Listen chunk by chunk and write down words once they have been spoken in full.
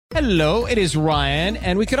Hello, it is Ryan,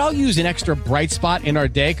 and we could all use an extra bright spot in our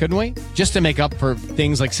day, couldn't we? Just to make up for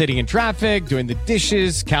things like sitting in traffic, doing the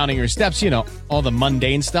dishes, counting your steps, all the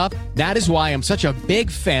mundane stuff. That is why I'm such a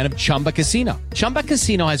big fan of Chumba Casino. Chumba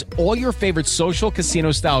Casino has all your favorite social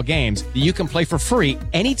casino-style games that you can play for free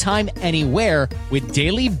anytime, anywhere with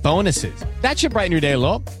daily bonuses. That should brighten your day a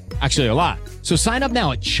little. Actually, a lot. So sign up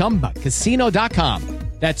now at ChumbaCasino.com.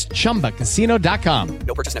 That's ChumbaCasino.com.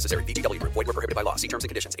 No purchase necessary. VGW Group. Void where prohibited by law. See terms and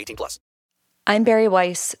conditions. 18+. I'm Barry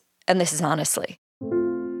Weiss, and this is Honestly.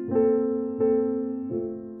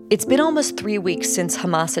 It's been almost 3 weeks since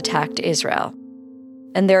Hamas attacked Israel.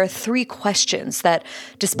 And there are 3 questions that,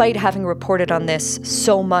 despite having reported on this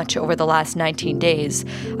so much over the last 19 days,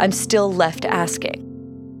 I'm still left asking.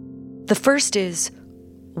 The first is,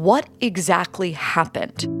 what exactly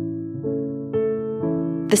happened?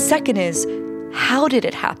 The second is, how did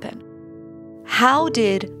it happen? How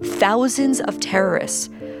did thousands of terrorists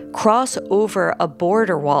cross over a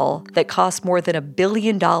border wall that cost more than $1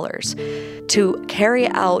 billion to carry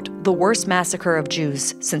out the worst massacre of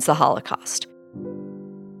Jews since the Holocaust?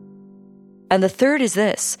 And the third is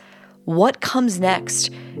this: what comes next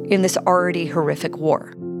in this already horrific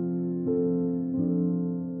war?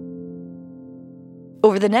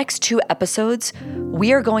 Over the next 2 episodes,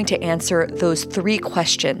 we are going to answer those 3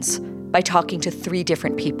 questions by talking to 3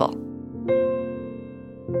 different people.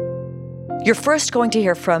 You're first going to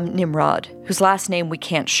hear from Nimrod, whose last name we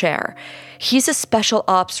can't share. He's a special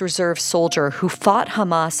ops reserve soldier who fought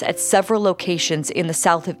Hamas at several locations in the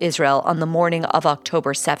south of Israel on the morning of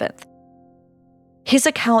October 7th. His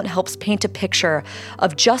account helps paint a picture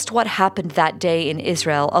of just what happened that day in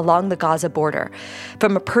Israel along the Gaza border,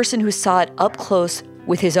 from a person who saw it up close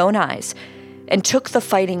with his own eyes and took the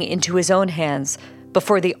fighting into his own hands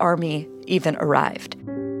before the army even arrived.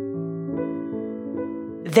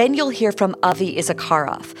 Then you'll hear from Avi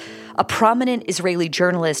Issacharoff, a prominent Israeli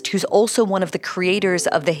journalist who's also one of the creators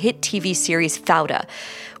of the hit TV series Fauda,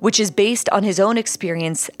 which is based on his own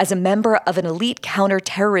experience as a member of an elite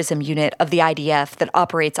counterterrorism unit of the IDF that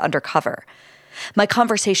operates undercover. My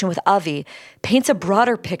conversation with Avi paints a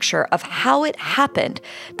broader picture of how it happened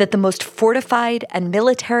that the most fortified and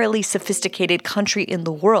militarily sophisticated country in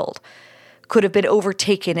the world could have been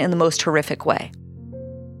overtaken in the most horrific way.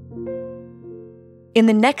 In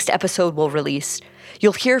the next episode we'll release,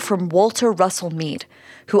 you'll hear from Walter Russell Mead,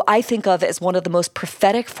 who I think of as one of the most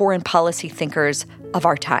prophetic foreign policy thinkers of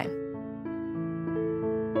our time.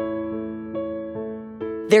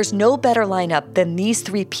 There's no better lineup than these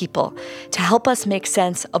 3 people to help us make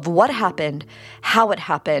sense of what happened, how it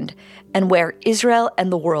happened, and where Israel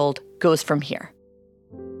and the world goes from here.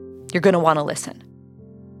 You're going to want to listen.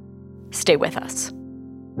 Stay with us.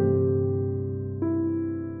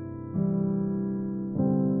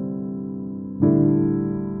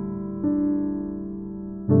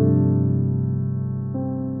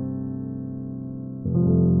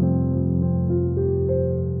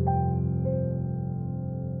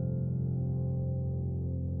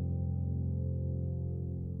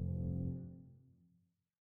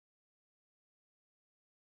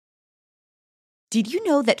 Did you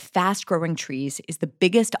know that Fast Growing Trees is the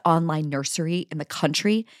biggest online nursery in the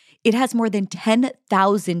country? It has more than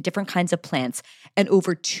 10,000 different kinds of plants and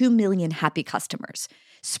over 2 million happy customers.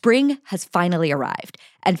 Spring has finally arrived,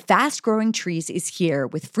 and Fast Growing Trees is here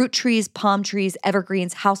with fruit trees, palm trees,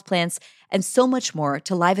 evergreens, houseplants, and so much more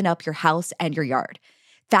to liven up your house and your yard.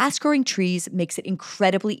 Fast Growing Trees makes it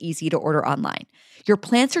incredibly easy to order online. Your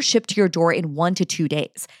plants are shipped to your door in 1 to 2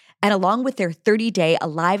 days. And along with their 30-day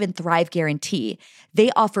Alive and Thrive guarantee,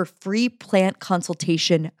 they offer free plant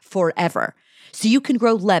consultation forever. So you can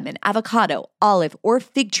grow lemon, avocado, olive, or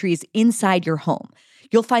fig trees inside your home.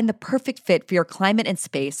 You'll find the perfect fit for your climate and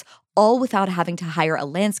space, all without having to hire a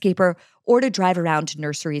landscaper or to drive around to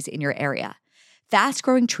nurseries in your area. Fast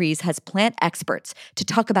Growing Trees has plant experts to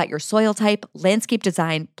talk about your soil type, landscape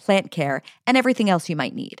design, plant care, and everything else you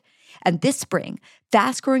might need. And this spring,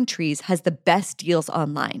 Fast Growing Trees has the best deals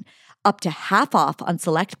online, up to half off on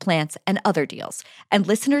select plants and other deals. And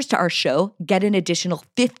listeners to our show get an additional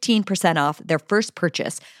 15% off their first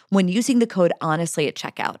purchase when using the code HONESTLY at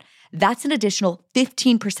checkout. That's an additional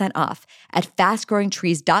 15% off at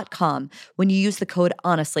fastgrowingtrees.com when you use the code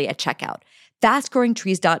HONESTLY at checkout.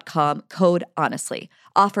 Fastgrowingtrees.com, code HONESTLY.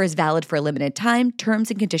 Offer is valid for a limited time. Terms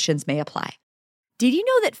and conditions may apply. Did you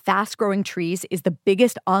know that Fast Growing Trees is the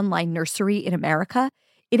biggest online nursery in America?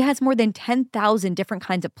 It has more than 10,000 different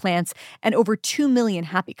kinds of plants and over 2 million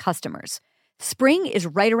happy customers. Spring is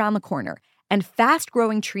right around the corner, And Fast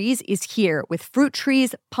Growing Trees is here with fruit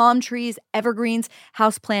trees, palm trees, evergreens,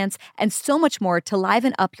 houseplants, and so much more to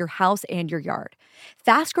liven up your house and your yard.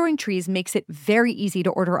 Fast Growing Trees makes it very easy to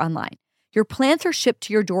order online. Your plants are shipped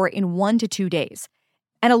to your door in 1 to 2 days.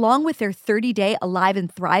 And along with their 30-day Alive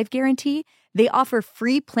and Thrive guarantee, they offer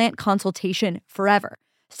free plant consultation forever.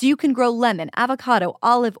 So you can grow lemon, avocado,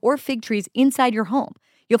 olive, or fig trees inside your home.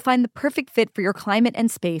 You'll find the perfect fit for your climate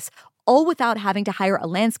and space, all without having to hire a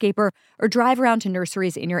landscaper or drive around to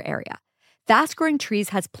nurseries in your area. Fast Growing Trees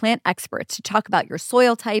has plant experts to talk about your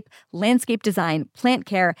soil type, landscape design, plant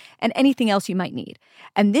care, and anything else you might need.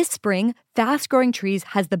 And this spring, Fast Growing Trees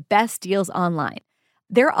has the best deals online.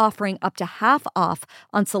 They're offering up to half off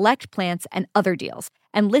on select plants and other deals.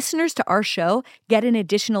 And listeners to our show get an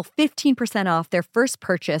additional 15% off their first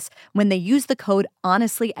purchase when they use the code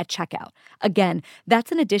HONESTLY at checkout. Again,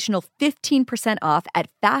 that's an additional 15% off at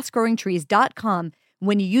fastgrowingtrees.com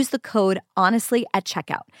when you use the code HONESTLY at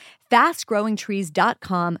checkout.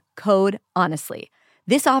 Fastgrowingtrees.com, code HONESTLY.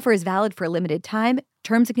 This offer is valid for a limited time.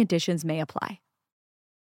 Terms and conditions may apply.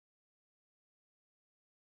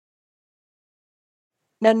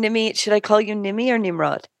 Now, Nimi, should I call you Nimi or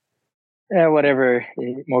Nimrod? Whatever,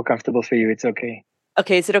 more comfortable for you. It's okay.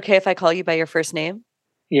 Okay, is it okay if I call you by your first name?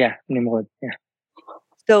 Yeah, Nimrod. Yeah.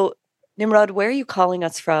 So, Nimrod, where are you calling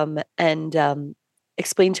us from? And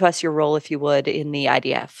explain to us your role, if you would, in the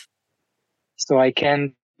IDF. So I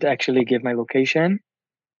can't actually give my location.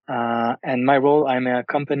 And my role, I'm a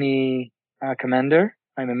company commander.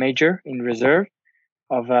 I'm a major in reserve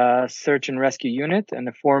of a search and rescue unit and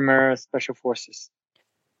a former special forces.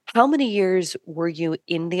 How many years were you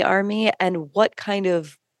in the Army, and what kind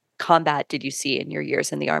of combat did you see in your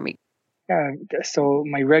years in the Army? So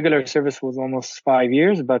my regular service was almost 5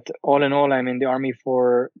 years, but all in all, I'm in the Army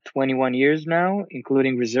for 21 years now,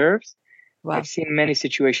 including reserves. Wow. I've seen many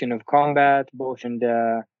situations of combat, both in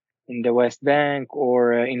the West Bank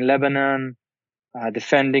or in Lebanon,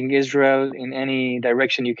 defending Israel in any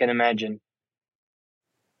direction you can imagine.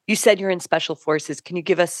 You said you're in Special Forces. Can you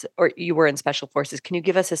give us, or you were in Special Forces, can you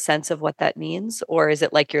give us a sense of what that means? Or is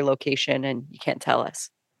it like your location and you can't tell us?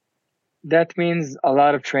 That means a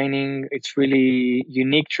lot of training. It's really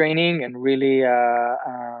unique training and really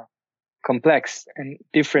complex and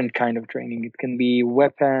different kind of training. It can be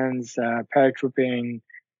weapons, paratrooping,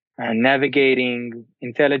 navigating,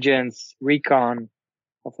 intelligence, recon,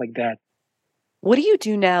 stuff like that. What do you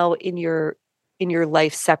do now in your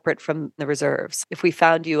life separate from the reserves? If we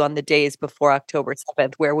found you on the days before October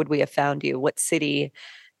 7th, where would we have found you? What city?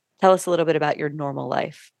 Tell us a little bit about your normal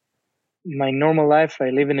life. My normal life, I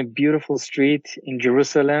live in a beautiful street in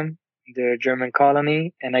Jerusalem, the German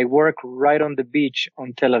colony, and I work right on the beach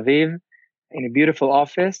on Tel Aviv in a beautiful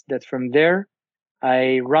office that from there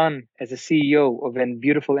I run as a CEO of a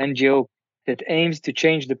beautiful NGO that aims to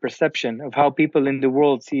change the perception of how people in the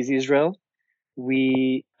world sees Israel.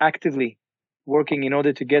 We actively working in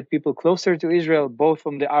order to get people closer to Israel, both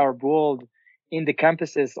from the Arab world, in the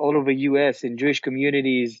campuses all over US, in Jewish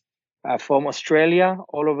communities, from Australia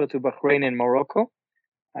all over to Bahrain and Morocco.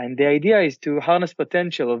 And the idea is to harness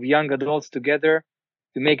potential of young adults together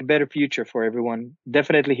to make a better future for everyone,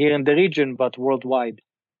 definitely here in the region, but worldwide.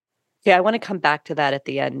 Yeah, I want to come back to that at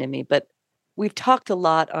the end, Nimi, but we've talked a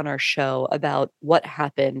lot on our show about what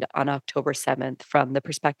happened on October 7th from the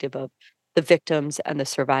perspective of the victims and the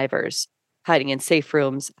survivors, hiding in safe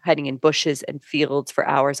rooms, hiding in bushes and fields for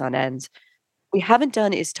hours on end. What we haven't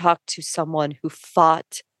done is talk to someone who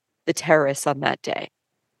fought the terrorists on that day.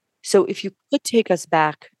 So if you could take us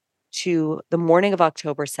back to the morning of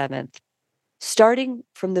October 7th, starting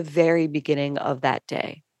from the very beginning of that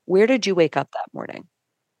day, where did you wake up that morning?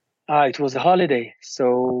 It was a holiday,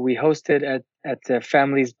 so we hosted at a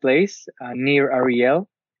family's place near Ariel.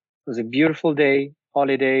 It was a beautiful day,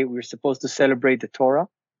 holiday. We were supposed to celebrate the Torah.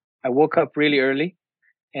 I woke up really early,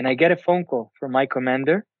 and I get a phone call from my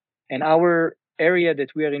commander. And our area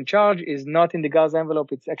that we are in charge is not in the Gaza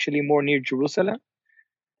envelope; it's actually more near Jerusalem.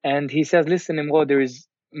 And he says, "Listen, Nimrod, there is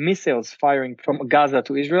missiles firing from Gaza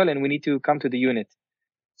to Israel, and we need to come to the unit."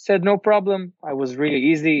 Said, "No problem." I was really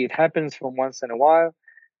easy. It happens from once in a while.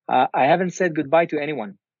 I haven't said goodbye to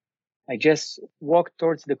anyone. I just walked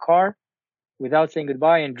towards the car without saying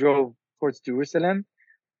goodbye and drove towards Jerusalem.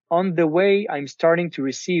 On the way, I'm starting to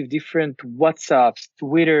receive different WhatsApps,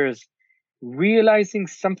 Twitters, realizing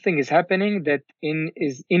something is happening that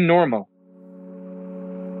is normal.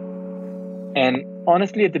 And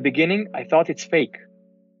honestly, at the beginning, I thought it's fake.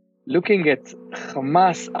 Looking at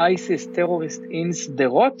Hamas, ISIS terrorists in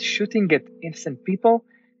Sderot shooting at innocent people,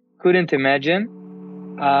 couldn't imagine.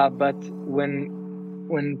 But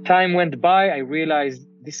when time went by, I realized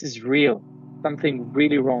this is real. something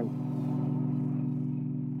really wrong.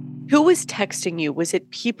 Who was texting you? Was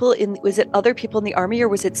it other people in the army, or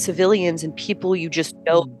was it civilians and people you just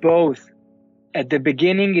know? Both. At the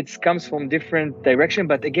beginning, it comes from different direction,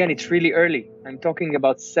 but again, it's really early. I'm talking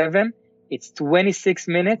about 7. It's 26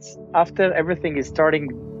 minutes after everything is starting.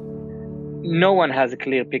 No one has a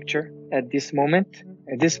clear picture at this moment.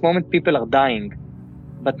 At this moment, people are dying,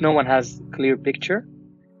 but no one has a clear picture.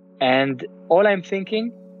 And all I'm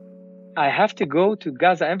thinking, I have to go to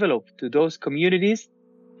Gaza envelope, to those communities.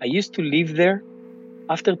 I used to live there.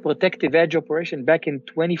 After Protective Edge operation back in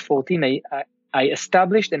 2014, I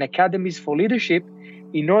established an academies for leadership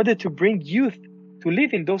in order to bring youth to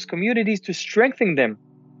live in those communities, to strengthen them.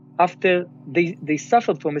 After they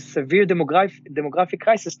suffered from a severe demographic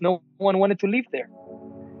crisis, no one wanted to live there.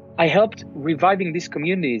 I helped reviving these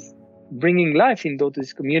communities, bringing life into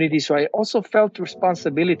these communities. So I also felt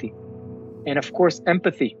responsibility and, of course,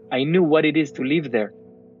 empathy. I knew what it is to live there.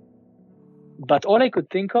 But all I could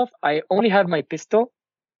think of, I only have my pistol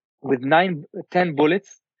with 10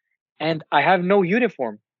 bullets, and I have no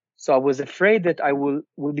uniform. So I was afraid that I will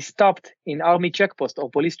be stopped in army checkpost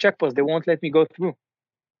or police checkpost. They won't let me go through.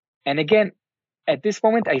 And again, at this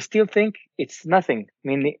moment, I still think it's nothing. I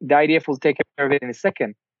mean, the IDF will take care of it in a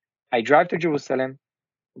second. I drive to Jerusalem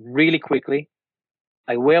really quickly.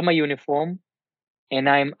 I wear my uniform, and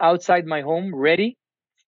I'm outside my home ready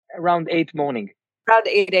around 8 morning. Around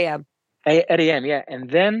 8 a.m. 8 a.m., yeah.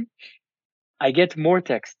 And then I get more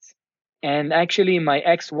texts. And actually, my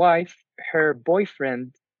ex-wife, her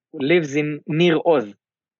boyfriend lives in Nir Oz,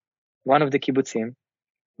 one of the kibbutzim,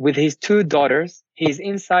 with his 2 daughters. He's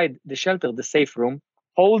inside the shelter, the safe room,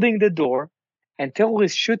 holding the door, and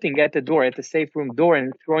terrorists shooting at the door, at the safe room door,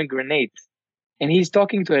 and throwing grenades. And he's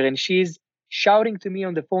talking to her, and she's shouting to me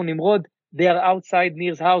on the phone, Nimrod, they are outside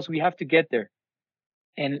Nir's house. We have to get there.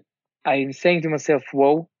 And I'm saying to myself,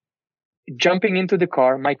 whoa. Jumping into the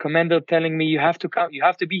car, my commander telling me, you have to come, you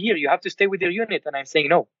have to be here, you have to stay with your unit. And I'm saying,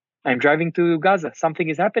 no, I'm driving to Gaza. Something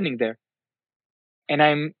is happening there. And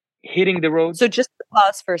I'm hitting the road. So just to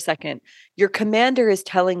pause for a second. Your commander is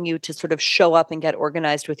telling you to sort of show up and get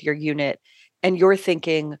organized with your unit. And you're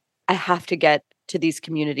thinking, I have to get to these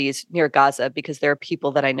communities near Gaza because there are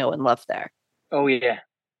people that I know and love there. Oh,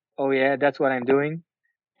 yeah, that's what I'm doing.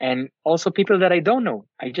 And also people that I don't know.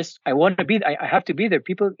 I want to be, I have to be there.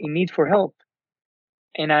 People in need for help.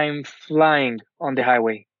 And I'm flying on the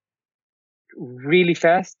highway really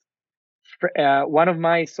fast. One of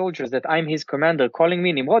my soldiers that I'm his commander calling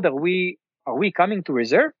me, Nimrod, are we coming to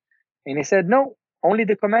reserve? And he said, no, only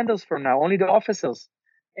the commanders from now, only the officers.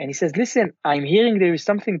 And he says, listen, I'm hearing there is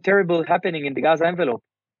something terrible happening in the Gaza envelope.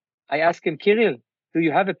 I asked him, Kirill, do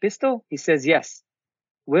you have a pistol? He says, yes.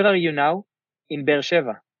 Where are you now? In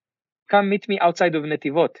Beersheba. Come meet me outside of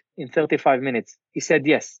Netivot in 35 minutes. He said,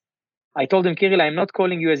 yes. I told him, Kirill, I'm not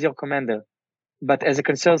calling you as your commander, but as a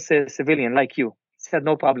concerned civilian like you. He said,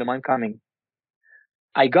 no problem, I'm coming.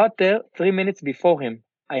 I got there 3 minutes before him.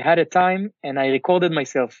 I had a time and I recorded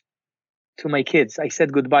myself to my kids. I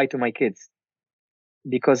said goodbye to my kids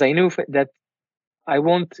because I knew that I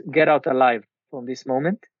won't get out alive from this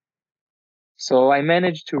moment. So I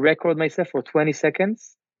managed to record myself for 20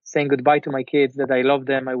 seconds, saying goodbye to my kids, that I love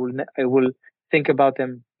them. I will think about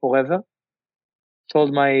them forever.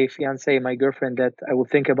 Told my fiance, my girlfriend, that I will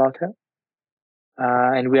think about her.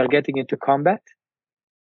 And we are getting into combat.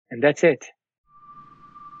 And that's it.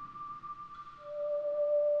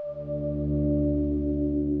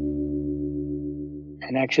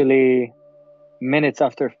 And actually, minutes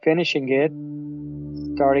after finishing it,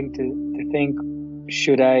 starting to think,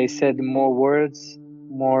 should I said more words,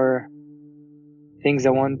 more things I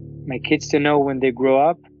want my kids to know when they grow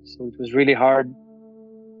up? So it was really hard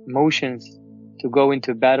emotions to go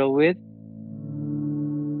into battle with.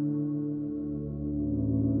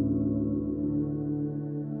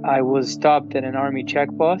 I was stopped at an army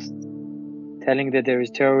checkpost, telling that there is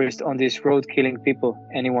terrorists on this road killing people,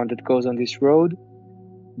 anyone that goes on this road.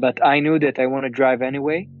 But I knew that I want to drive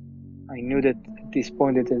anyway. I knew that at this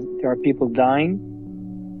point that there are people dying.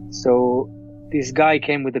 So this guy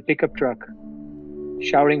came with a pickup truck,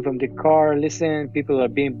 shouting from the car, listen, people are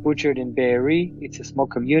being butchered in Be'eri. It's a small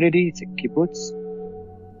community, it's a kibbutz.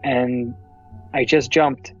 And I just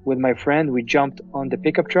jumped with my friend. We jumped on the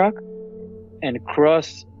pickup truck and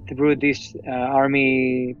crossed through this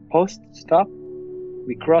army post stop.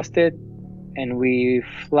 We crossed it and we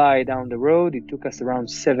fly down the road. It took us around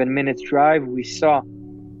 7 minutes drive. We saw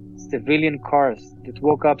civilian cars that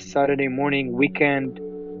woke up Saturday morning, weekend,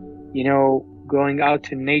 going out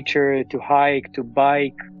to nature, to hike, to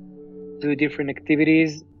bike, do different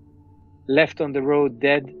activities, left on the road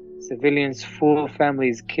dead, Civilians, full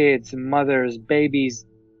families, kids, mothers, babies,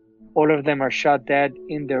 all of them are shot dead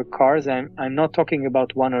in their cars. I'm not talking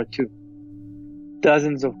about one or two.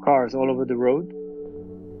 Dozens of cars all over the road.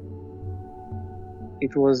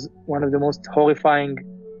 It was one of the most horrifying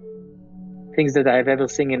things that I've ever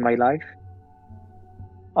seen in my life.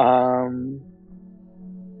 I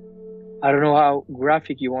don't know how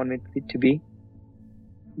graphic you want it to be,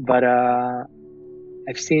 but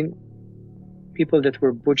I've seen people that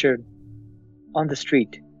were butchered on the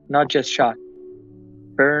street, not just shot,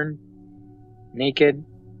 burned, naked.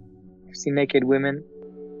 I've seen naked women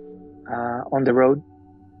on the road,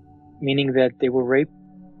 meaning that they were raped,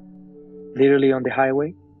 literally on the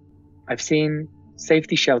highway. I've seen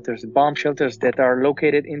safety shelters, bomb shelters that are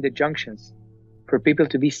located in the junctions for people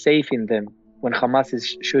to be safe in them when Hamas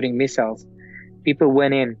is shooting missiles. People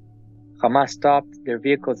went in, Hamas stopped their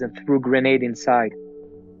vehicles and threw grenade inside.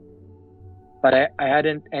 But I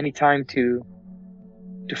hadn't any time to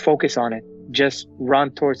focus on it, just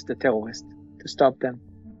run towards the terrorists to stop them.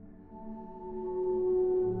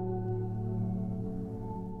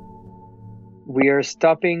 We are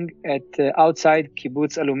stopping at outside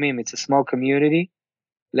Kibbutz Alumim. It's a small community.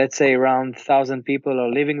 Let's say around 1,000 people are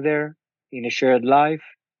living there in a shared life.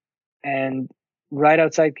 And right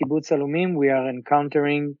outside Kibbutz Alumim, we are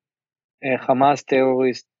encountering a Hamas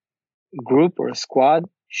terrorist group or squad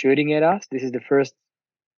shooting at us. This is the first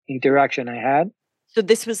interaction I had. So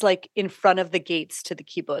this was like in front of the gates to the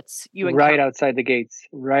kibbutz. Right outside the gates.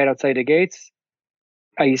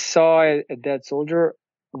 I saw a dead soldier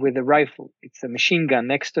with a rifle. It's a machine gun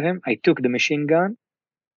next to him. I took the machine gun.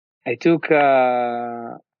 I took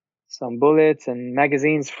some bullets and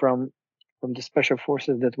magazines from the special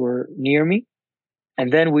forces that were near me.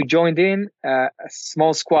 And then we joined in a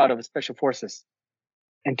small squad of special forces.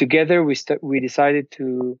 And together we decided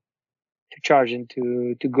to charge and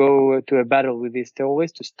to go to a battle with these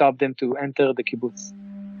terrorists to stop them to enter the kibbutz.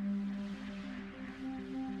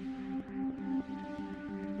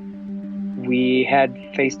 We had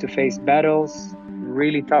face-to-face battles,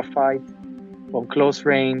 really tough fight from close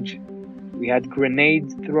range. We had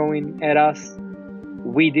grenades thrown at us.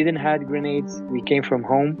 We didn't have grenades. We came from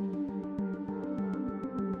home.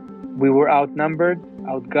 We were outnumbered,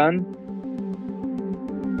 outgunned.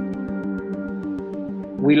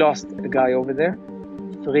 We lost a guy over there.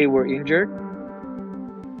 3 were injured.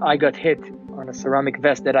 I got hit on a ceramic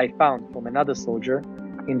vest that I found from another soldier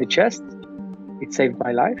in the chest. It saved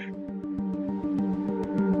my life.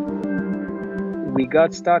 We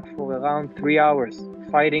got stuck for around 3 hours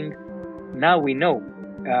fighting. Now we know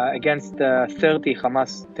against 30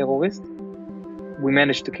 Hamas terrorists. We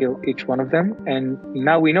managed to kill each one of them. And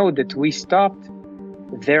now we know that we stopped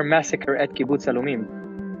their massacre at Kibbutz Alumim.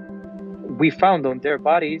 We found on their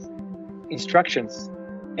bodies instructions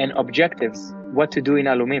and objectives what to do in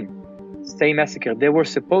Alumim. Stay massacre. They were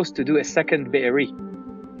supposed to do a second Be'eri.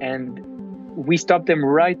 And we stopped them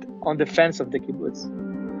right on the fence of the kibbutz.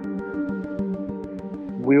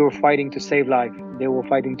 We were fighting to save life. They were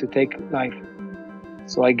fighting to take life.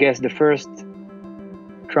 So I guess the first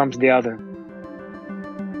trumps the other.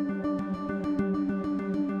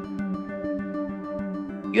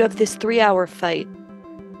 You have this 3-hour fight.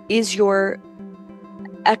 Is your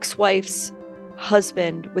ex-wife's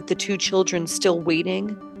husband with the 2 children still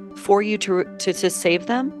waiting for you to save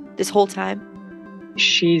them this whole time?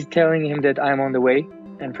 She's telling him that I'm on the way.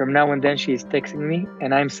 And from now and then she's texting me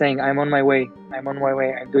and I'm saying, I'm on my way. I'm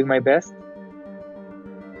doing my best.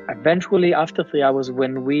 Eventually, after 3 hours,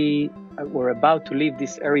 when we were about to leave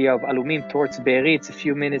this area of Alumim towards Be'eri, it's a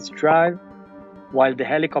few minutes drive, while the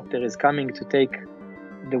helicopter is coming to take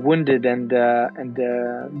the wounded and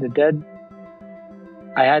the dead.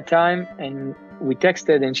 I had time and we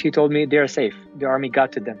texted and she told me they're safe. The army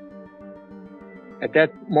got to them. At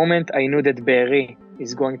that moment, I knew that Be'eri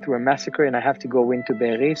is going through a massacre and I have to go into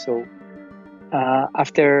Be'eri. So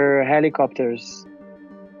after helicopters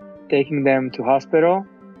taking them to hospital,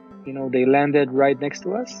 they landed right next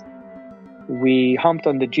to us. We humped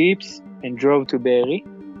on the jeeps and drove to Be'eri.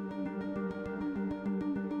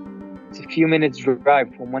 It's a few minutes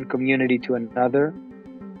drive from one community to another.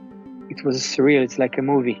 It was surreal. It's like a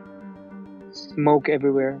movie. Smoke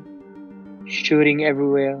everywhere, shooting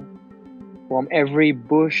everywhere. From every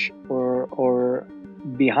bush or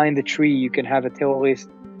behind the tree, you can have a terrorist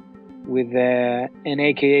with an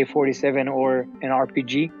AK-47 or an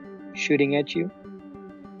RPG shooting at you.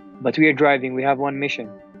 But we are driving. We have one mission: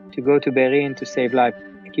 to go to Be'eri and to save lives,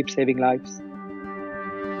 to keep saving lives.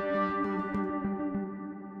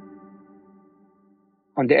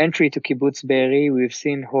 On the entry to Kibbutz Be'eri, we've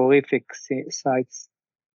seen horrific sights.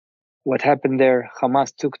 What happened there,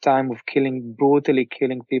 Hamas took time of brutally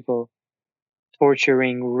killing people,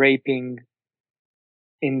 torturing, raping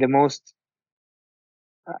in the most,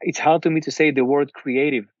 it's hard to me to say the word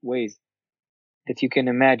creative ways that you can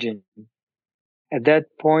imagine. At that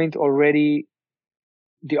point already,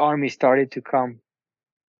 the army started to come,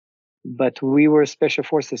 but we were special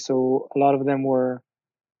forces, so a lot of them were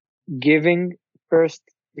giving first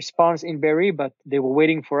response in Be'eri, but they were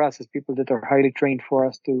waiting for us as people that are highly trained for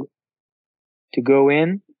us to go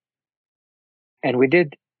in, and we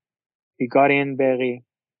did. We got in Be'eri,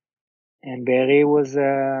 and Be'eri was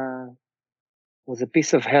a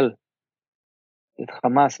piece of hell that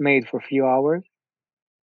Hamas made for a few hours.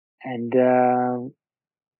 And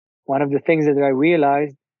one of the things that I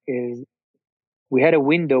realized is we had a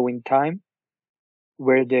window in time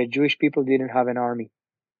where the Jewish people didn't have an army.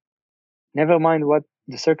 Never mind what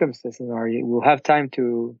the circumstances are. We'll have time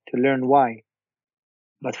to learn why.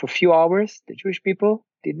 But for a few hours, the Jewish people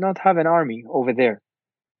did not have an army over there.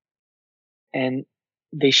 And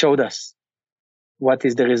they showed us what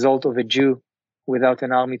is the result of a Jew without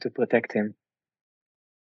an army to protect him.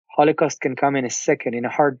 Holocaust can come in a second, in a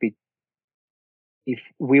heartbeat. If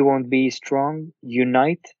we won't be strong,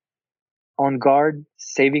 unite, on guard,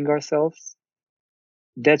 saving ourselves,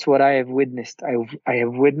 that's what I have witnessed. I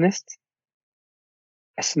have witnessed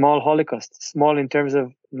a small Holocaust, small in terms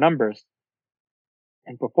of numbers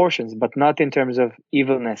and proportions, but not in terms of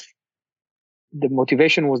evilness. The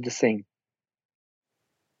motivation was the same.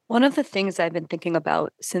 One of the things I've been thinking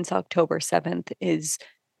about since October 7th is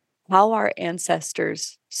how our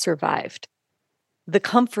ancestors survived. The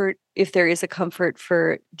comfort, if there is a comfort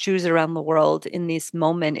for Jews around the world in this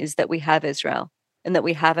moment, is that we have Israel and that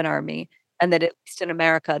we have an army, and that at least in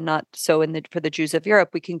America, not so for the Jews of Europe,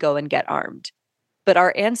 we can go and get armed. But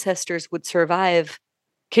our ancestors would survive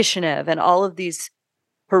Kishinev and all of these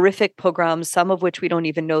horrific pogroms, some of which we don't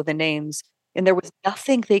even know the names, and there was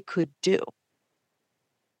nothing they could do.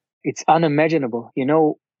 It's unimaginable.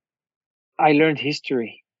 I learned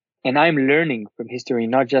history, and I'm learning from history,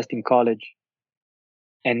 not just in college.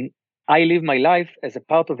 And I live my life as a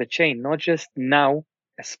part of a chain, not just now,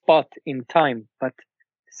 a spot in time, but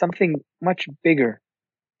something much bigger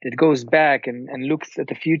that goes back and looks at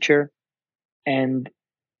the future. And,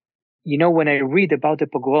 when I read about the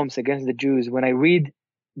pogroms against the Jews, when I read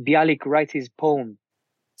Bialik writes his poem,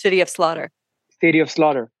 City of Slaughter. City of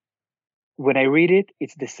Slaughter, when I read it,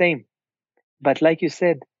 it's the same. But like you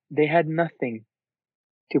said, they had nothing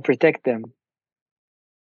to protect them.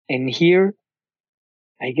 And here,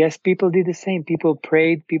 I guess people did the same. People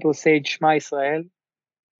prayed, people said Shema Israel,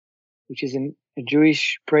 which is a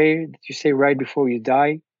Jewish prayer that you say right before you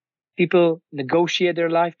die. People negotiate their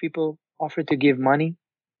life. People offer to give money.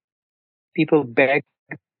 People beg.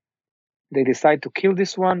 They decide to kill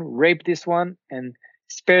this one, rape this one, and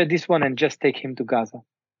spare this one and just take him to Gaza.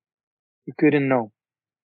 You couldn't know.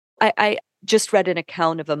 I just read an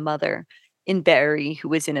account of a mother in Be'eri who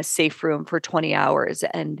was in a safe room for 20 hours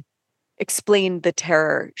and explained the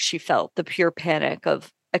terror she felt, the pure panic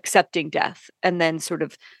of accepting death and then sort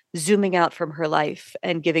of zooming out from her life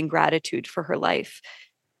and giving gratitude for her life.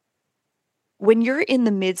 When you're in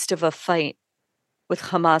the midst of a fight with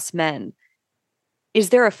Hamas men, is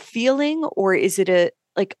there a feeling or is it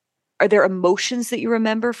are there emotions that you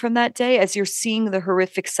remember from that day as you're seeing the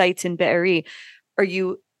horrific sights in Be'eri? Are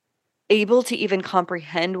you able to even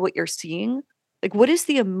comprehend what you're seeing? Like, what is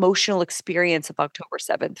the emotional experience of October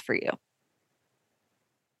 7th for you?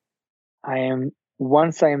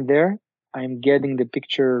 Once I am there, I'm getting the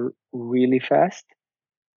picture really fast.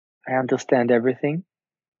 I understand everything.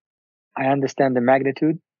 I understand the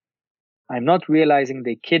magnitude. I'm not realizing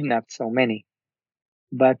they kidnapped so many,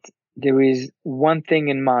 but there is one thing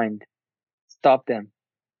in mind. Stop them.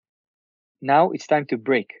 Now it's time to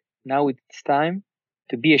break. Now it's time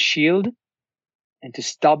to be a shield and to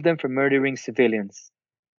stop them from murdering civilians.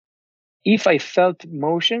 If I felt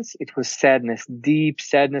emotions, it was sadness, deep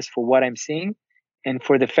sadness for what I'm seeing and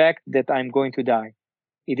for the fact that I'm going to die.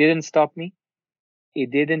 It didn't stop me.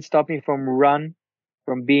 It didn't stop me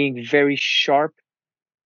from being very sharp,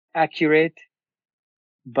 accurate,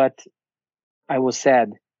 but I was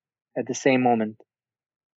sad at the same moment.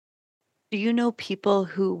 Do you know people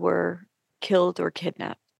who were killed or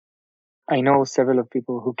kidnapped? I know several of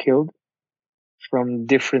people who killed from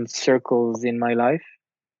different circles in my life.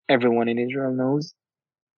 Everyone in Israel knows.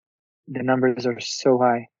 The numbers are so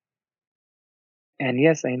high. And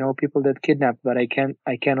yes, I know people that kidnapped, but I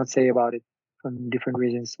cannot say about it from different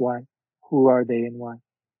reasons why. Who are they and why?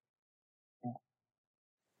 Yeah.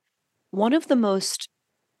 One of the most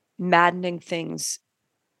maddening things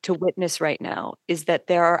to witness right now is that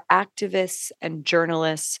there are activists and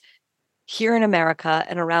journalists here in America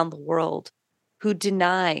and around the world who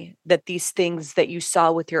deny that these things that you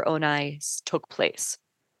saw with your own eyes took place.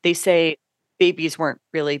 They say babies weren't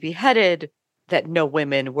really beheaded, that no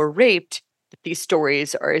women were raped, that these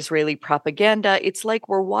stories are Israeli propaganda. It's like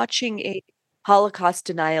we're watching a Holocaust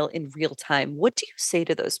denial in real time. What do you say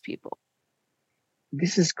to those people?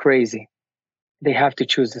 This is crazy. They have to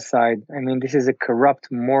choose a side. I mean, this is a corrupt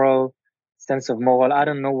moral sense of moral. I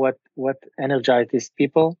don't know what energized these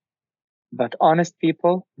people, but honest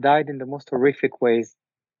people died in the most horrific ways.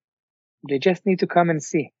 They just need to come and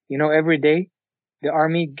see. Every day the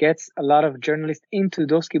army gets a lot of journalists into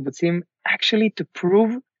those kibbutzim actually to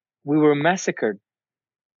prove we were massacred.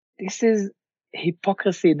 This is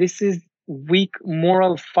hypocrisy. This is weak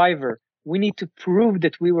moral fiber. We need to prove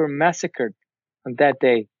that we were massacred on that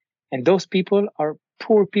day. And those people are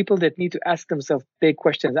poor people that need to ask themselves big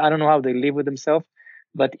questions. I don't know how they live with themselves,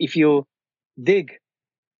 but if you dig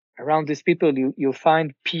around these people, you'll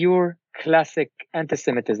find pure classic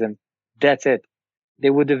anti-Semitism. That's it.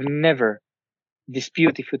 They would have never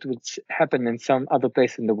dispute if it would happen in some other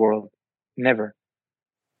place in the world. Never.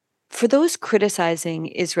 For those criticizing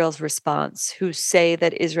Israel's response, who say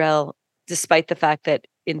that Israel, despite the fact that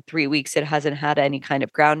in 3 weeks it hasn't had any kind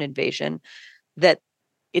of ground invasion, that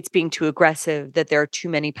it's being too aggressive, that there are too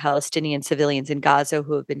many Palestinian civilians in Gaza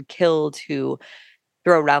who have been killed, who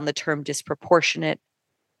throw around the term disproportionate.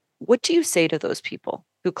 What do you say to those people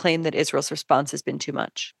who claim that Israel's response has been too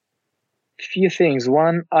much? Few things.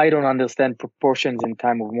 One, I don't understand proportions in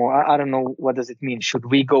time of war. I don't know what does it mean. Should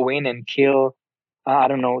we go in and kill, I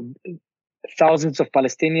don't know, thousands of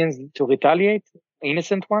Palestinians to retaliate?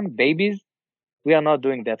 Innocent one, babies? We are not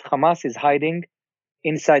doing that. Hamas is hiding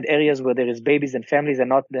inside areas where there is babies and families and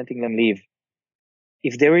not letting them leave.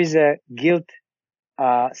 If there is a guilt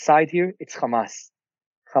side here, it's Hamas.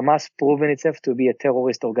 Hamas proven itself to be a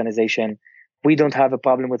terrorist organization. We don't have a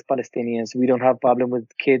problem with Palestinians. We don't have a problem with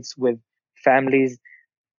kids, with families.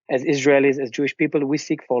 As Israelis, as Jewish people, we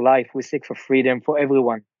seek for life. We seek for freedom for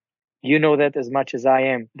everyone. You know that as much as I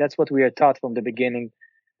am. That's what we are taught from the beginning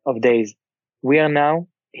of days. We are now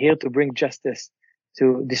here to bring justice,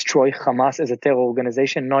 to destroy Hamas as a terror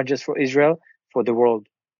organization, not just for Israel, for the world.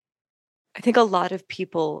 I think a lot of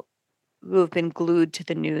people who have been glued to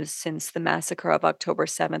the news since the massacre of October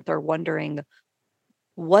 7th are wondering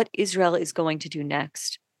what Israel is going to do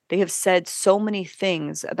next. They have said so many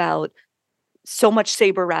things about so much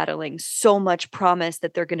saber rattling, so much promise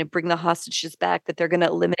that they're going to bring the hostages back, that they're going to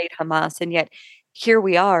eliminate Hamas. And yet here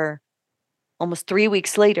we are almost 3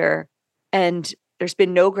 weeks later, and there's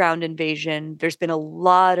been no ground invasion. There's been a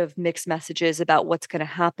lot of mixed messages about what's going to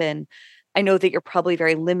happen. I know that you're probably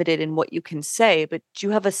very limited in what you can say, but do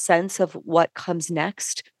you have a sense of what comes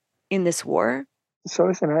next in this war? So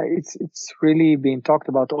listen, it's really being talked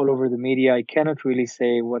about all over the media. I cannot really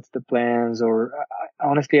say what's the plans, or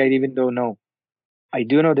honestly, I even don't know. I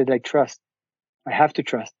do know that I have to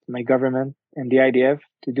trust my government and the IDF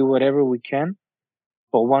to do whatever we can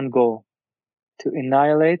for one goal, to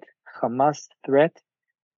annihilate Hamas threat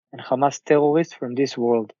and Hamas terrorists from this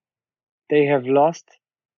world. They have lost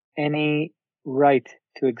any right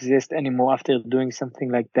to exist anymore after doing something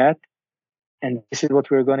like that. And this is what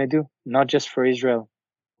we're going to do, not just for Israel,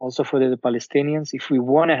 also for the Palestinians. If we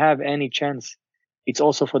want to have any chance, it's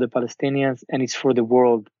also for the Palestinians and it's for the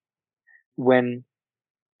world. When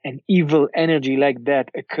an evil energy like that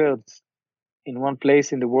occurs in one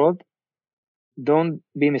place in the world, don't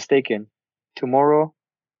be mistaken. Tomorrow,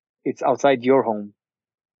 it's outside your home,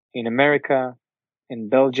 in America, in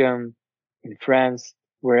Belgium, in France,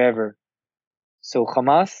 wherever. So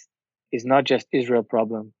Hamas is not just Israel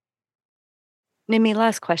problem. Nimi,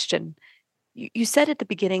 last question. You said at the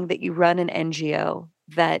beginning that you run an NGO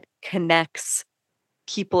that connects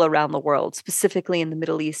people around the world, specifically in the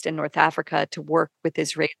Middle East and North Africa, to work with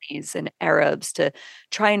Israelis and Arabs to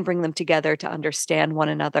try and bring them together to understand one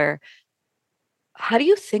another. How do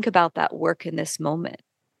you think about that work in this moment?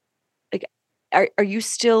 Like, are you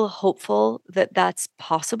still hopeful that that's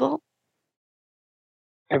possible?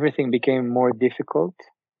 Everything became more difficult,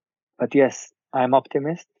 but yes, I'm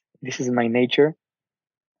optimist. This is my nature.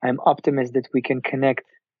 I'm optimist that we can connect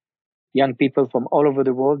young people from all over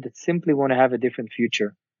the world that simply want to have a different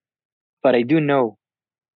future. But I do know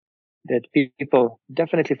that people,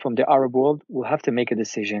 definitely from the Arab world, will have to make a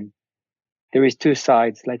decision. There is two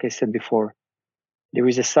sides, like I said before. There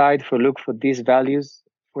is a side for look for these values,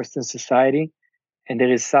 Western society, and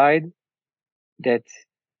there is a side that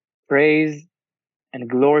praise and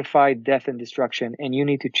glorify death and destruction, and you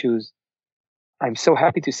need to choose. I'm so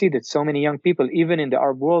happy to see that so many young people, even in the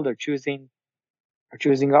Arab world, are choosing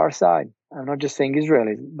our side. I'm not just saying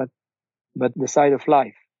Israelis, but the side of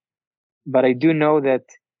life. But I do know that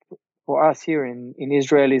for us here in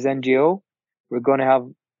Israel's NGO, we're going to have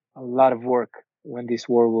a lot of work when this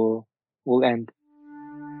war will end.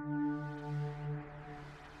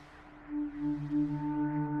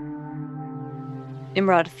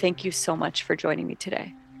 Nimrod, thank you so much for joining me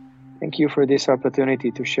today. Thank you for this opportunity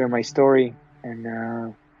to share my story,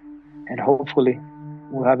 and hopefully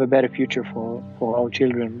we'll have a better future for our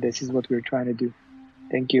children. This is what we're trying to do.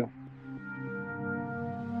 Thank you.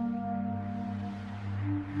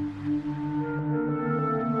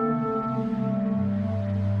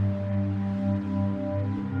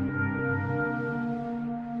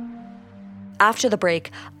 After the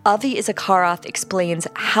break, Avi Issacharoff explains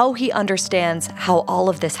how he understands how all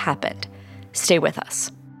of this happened. Stay with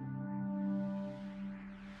us.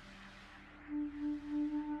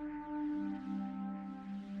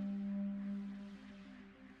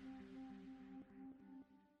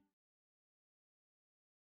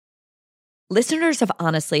 Listeners of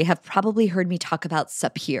Honestly have probably heard me talk about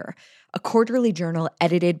Sapir, a quarterly journal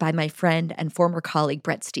edited by my friend and former colleague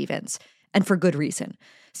Bret Stephens, and for good reason.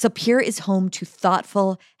 Sapir is home to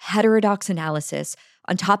thoughtful, heterodox analysis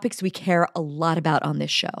on topics we care a lot about on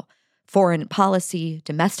this show: foreign policy,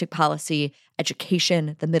 domestic policy,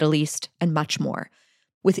 education, the Middle East, and much more.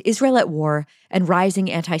 With Israel at war and rising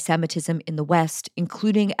anti-Semitism in the West,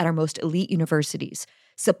 including at our most elite universities,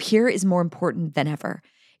 Sapir is more important than ever.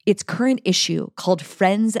 Its current issue, called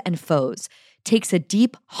Friends and Foes, takes a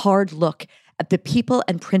deep, hard look at the people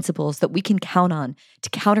and principles that we can count on to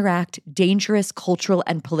counteract dangerous cultural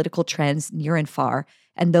and political trends near and far,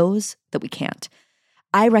 and those that we can't.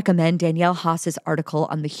 I recommend Danielle Haas's article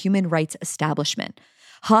on the human rights establishment.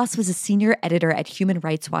 Haas was a senior editor at Human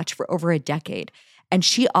Rights Watch for over a decade, and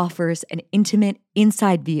she offers an intimate,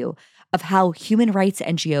 inside view of how human rights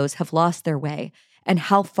NGOs have lost their way and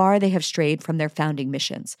how far they have strayed from their founding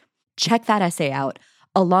missions. Check that essay out,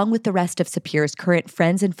 along with the rest of Sapir's current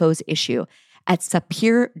Friends and Foes issue, at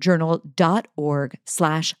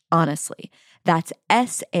sapirjournal.org/honestly. That's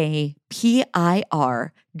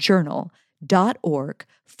SAPIR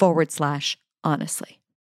journal.org/honestly.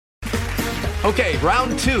 Okay,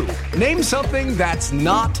 round two. Name something that's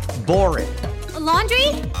not boring. A laundry?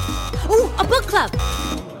 Ooh, a book club.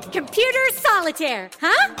 Computer solitaire,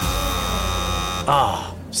 huh?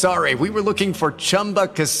 Ah, sorry, we were looking for Chumba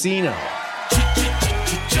Casino.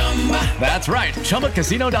 That's right,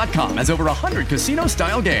 ChumbaCasino.com has over 100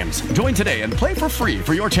 casino-style games. Join today and play for free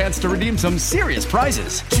for your chance to redeem some serious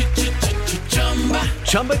prizes.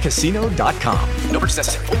 ChumbaCasino.com. No purchase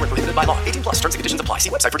necessary. Void where prohibited by law. 18 plus terms and conditions apply. See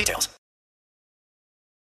website for details.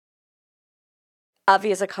 Avi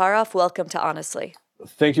Issacharoff, welcome to Honestly.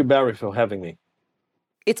 Thank you, Barry, for having me.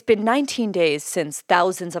 It's been 19 days since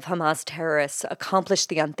thousands of Hamas terrorists accomplished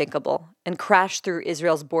the unthinkable and crashed through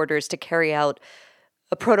Israel's borders to carry out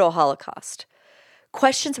a proto-Holocaust.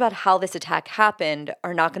 Questions about how this attack happened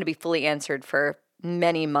are not going to be fully answered for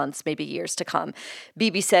many months, maybe years to come.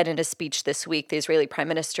 Bibi said in a speech this week, the Israeli prime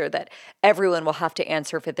minister, that everyone will have to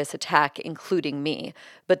answer for this attack, including me,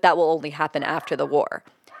 but that will only happen after the war.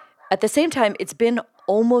 At the same time, it's been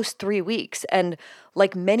almost 3 weeks, and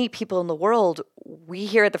like many people in the world, we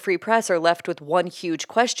here at the Free Press are left with one huge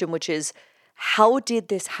question, which is, how did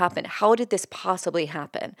this happen? How did this possibly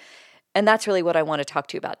happen? And that's really what I want to talk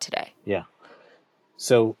to you about today. Yeah.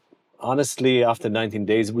 So, honestly, after 19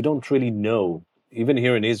 days, we don't really know, even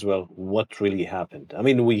here in Israel, what really happened. I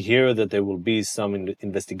mean, we hear that there will be some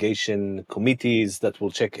investigation committees that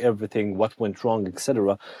will check everything, what went wrong,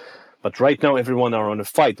 etc. But right now, everyone are on a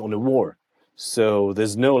fight, on a war. So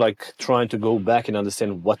there's no trying to go back and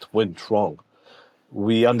understand what went wrong.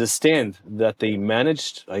 We understand that they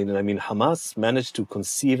managed, Hamas managed to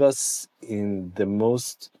conceive us in the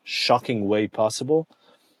most shocking way possible,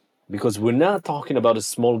 because we're not talking about a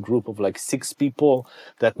small group of 6 people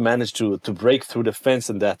that managed to break through the fence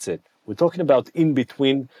and that's it. We're talking about in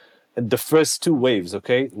between the first 2 waves,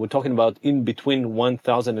 okay? We're talking about in between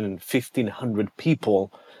 1,000 and 1,500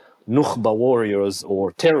 people, Nukhba warriors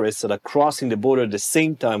or terrorists that are crossing the border at the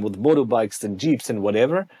same time with motorbikes and jeeps and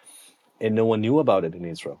whatever, and no one knew about it in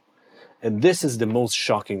Israel. And this is the most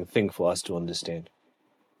shocking thing for us to understand.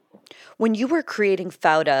 When you were creating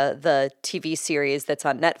Fauda, the TV series that's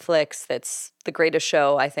on Netflix, that's the greatest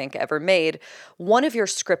show I think ever made, one of your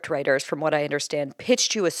scriptwriters, from what I understand,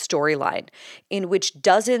 pitched you a storyline in which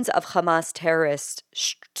dozens of Hamas terrorists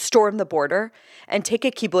storm the border and take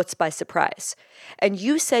a kibbutz by surprise. And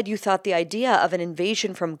you said you thought the idea of an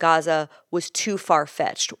invasion from Gaza was too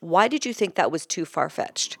far-fetched. Why did you think that was too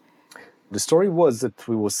far-fetched? The story was that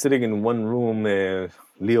we were sitting in one room,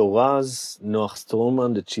 Leo Raz, Noach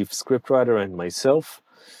Stolman, the chief scriptwriter, and myself.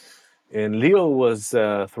 And Leo was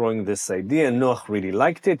throwing this idea, and Noach really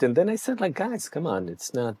liked it. And then I said, like, guys, come on,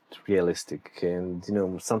 it's not realistic. And,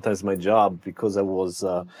 sometimes my job, because I was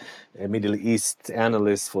a Middle East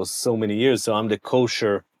analyst for so many years, so I'm the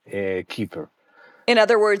kosher keeper. In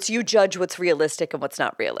other words, you judge what's realistic and what's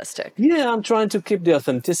not realistic. Yeah, I'm trying to keep the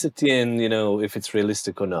authenticity and, if it's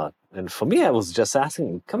realistic or not. And for me, I was just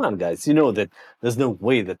asking, come on, guys, that there's no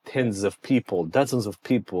way that tens of people, dozens of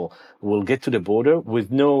people will get to the border with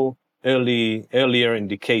no earlier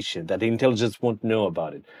indication, that the intelligence won't know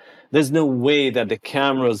about it. There's no way that the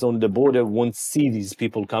cameras on the border won't see these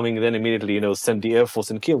people coming and then immediately, send the Air Force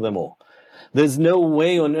and kill them all. There's no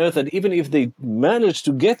way on earth that even if they manage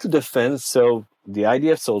to get to the fence, so the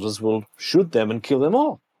IDF soldiers will shoot them and kill them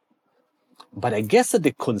all. But I guess that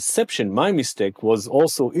the conception, my mistake, was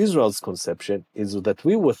also Israel's conception, is that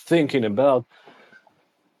we were thinking about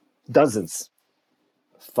dozens,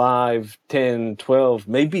 5, 10, 12,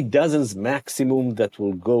 maybe dozens maximum that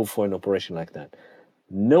will go for an operation like that.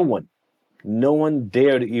 No one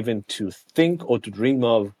dared even to think or to dream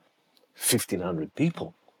of 1,500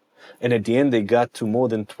 people. And at the end, they got to more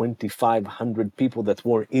than 2,500 people that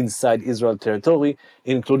were inside Israel territory,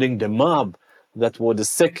 including the mob that were the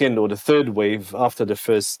second or the third wave after the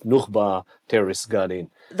first Nukhba terrorists got in.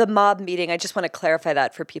 The mob meeting, I just want to clarify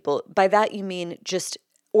that for people. By that, you mean just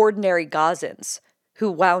ordinary Gazans who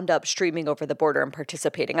wound up streaming over the border and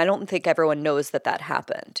participating. I don't think everyone knows that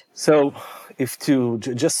happened. So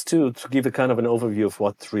just to give a kind of an overview of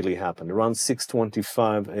what really happened, around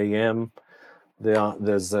 6:25 a.m.,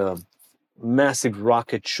 there's a massive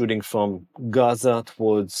rocket shooting from Gaza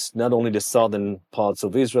towards not only the southern parts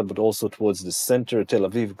of Israel, but also towards the center, Tel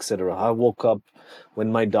Aviv, etc. I woke up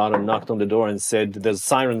when my daughter knocked on the door and said, there's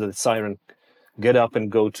a siren, get up and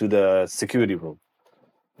go to the security room.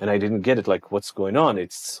 And I didn't get it, like, what's going on?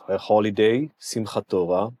 It's a holiday, Simchat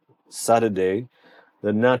Torah, Saturday. There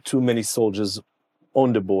are not too many soldiers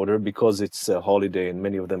on the border because it's a holiday and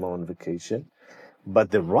many of them are on vacation.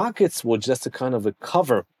 But the rockets were just a kind of a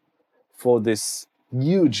cover for this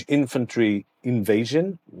huge infantry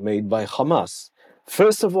invasion made by Hamas.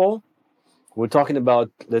 First of all, we're talking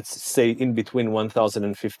about, let's say, in between 1,000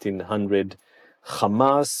 and 1,500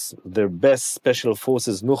 Hamas, their best special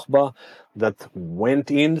forces, Nukhba, that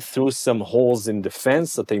went in through some holes in the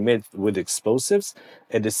fence that they made with explosives,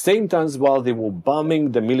 at the same time while they were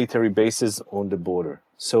bombing the military bases on the border.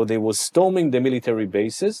 So they were storming the military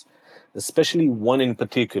bases, especially one in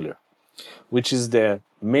particular, which is the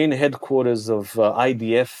main headquarters of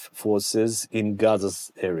IDF forces in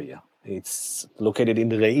Gaza's area. It's located in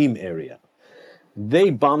the Re'im area. They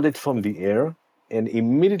bombed it from the air and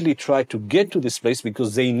immediately tried to get to this place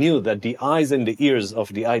because they knew that the eyes and the ears of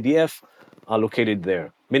the IDF are located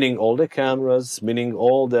there, meaning all the cameras, meaning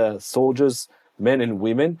all the soldiers, men and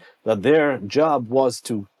women, that their job was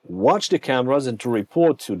to watch the cameras and to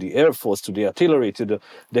report to the Air Force, to the artillery, to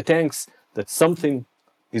the tanks, that something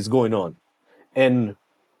is going on. And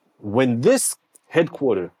when this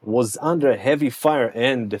headquarters was under heavy fire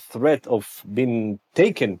and the threat of being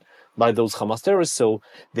taken by those Hamas terrorists, so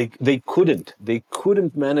they couldn't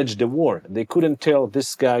manage the war. They couldn't tell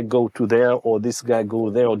this guy go to there or this guy go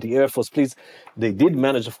there or the Air Force, please. They did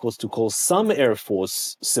manage, of course, to call some Air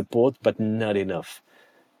Force support, but not enough.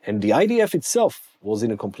 And the IDF itself was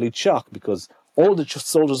in a complete shock because all the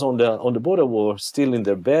soldiers on the border were still in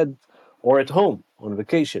their bed or at home on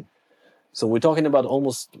vacation. So we're talking about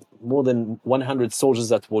almost more than 100 soldiers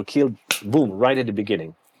that were killed, boom, right at the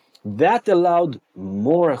beginning. That allowed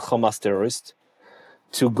more Hamas terrorists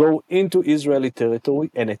to go into Israeli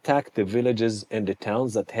territory and attack the villages and the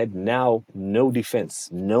towns that had now no defense,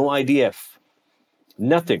 no IDF,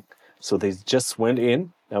 nothing. So they just went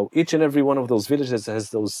in. Now, each and every one of those villages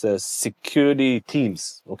has those security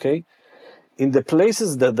teams, okay? In the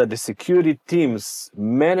places that the security teams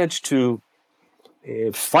managed to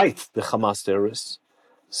fight the Hamas terrorists,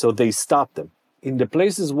 so they stopped them. In the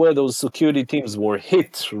places where those security teams were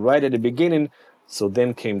hit right at the beginning, so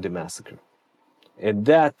then came the massacre. And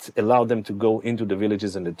that allowed them to go into the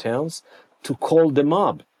villages and the towns to call the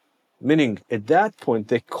mob. Meaning, at that point,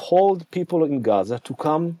 they called people in Gaza to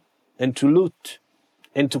come and to loot.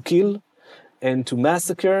 and to kill and to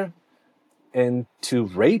massacre and to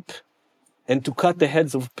rape and to cut the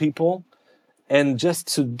heads of people and just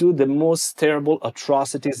to do the most terrible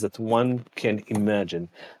atrocities that one can imagine.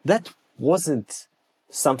 That wasn't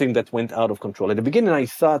something that went out of control. At the beginning, I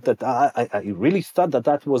thought that I really thought that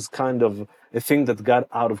that was kind of a thing that got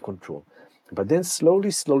out of control. But then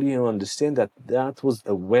slowly you understand that that was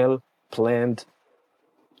a well-planned,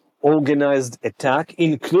 organized attack,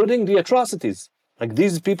 including the atrocities. Like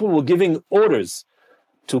these people were giving orders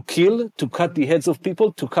to kill, to cut the heads of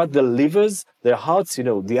people, to cut the livers, their hearts. You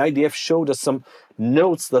know, the IDF showed us some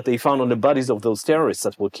notes that they found on the bodies of those terrorists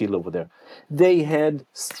that were killed over there. They had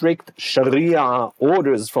strict Sharia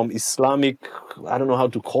orders from Islamic, I don't know how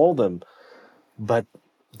to call them, but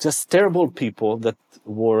just terrible people that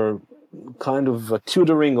were kind of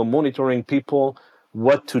tutoring or monitoring people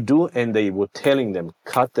what to do, and they were telling them,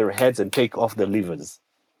 cut their heads and take off their livers.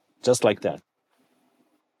 Just like that.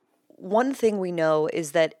 One thing we know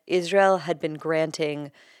is that Israel had been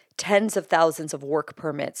granting tens of thousands of work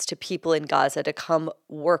permits to people in Gaza to come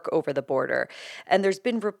work over the border. And there's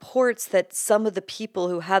been reports that some of the people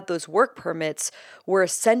who had those work permits were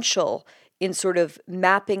essential in sort of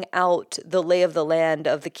mapping out the lay of the land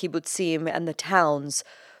of the kibbutzim and the towns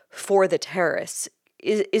for the terrorists.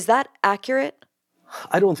 Is that accurate?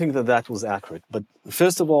 I don't think that that was accurate. But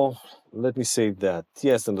first of all, let me say that,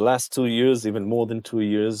 yes, in the last 2 years, even more than 2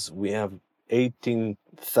 years, we have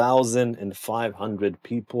 18,500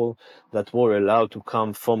 people that were allowed to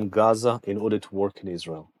come from Gaza in order to work in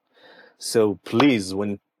Israel. So please,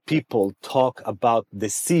 when people talk about the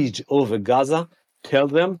siege over Gaza, tell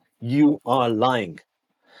them you are lying.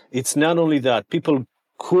 It's not only that. People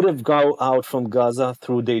could have gone out from Gaza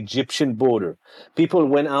through the Egyptian border. People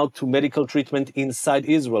went out to medical treatment inside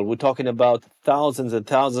Israel. We're talking about thousands and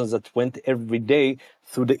thousands that went every day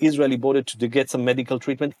through the Israeli border to get some medical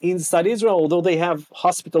treatment inside Israel, although they have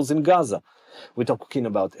hospitals in Gaza. We're talking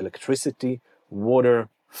about electricity, water,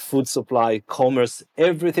 food supply, commerce,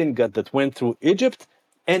 everything that went through Egypt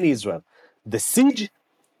and Israel. The siege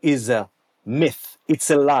is a myth. It's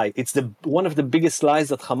a lie. It's one of the biggest lies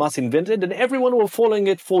that Hamas invented, and everyone was following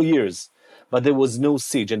it for years. But there was no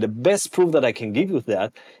siege. And the best proof that I can give you of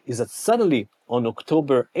that is that suddenly on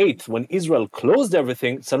October 8th, when Israel closed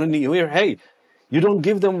everything, suddenly you hear, hey, you don't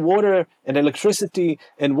give them water and electricity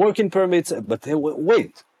and working permits. But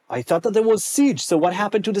wait, I thought that there was siege. So what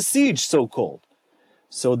happened to the siege, so-called?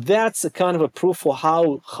 So that's a kind of a proof for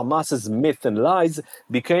how Hamas's myth and lies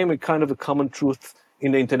became a kind of a common truth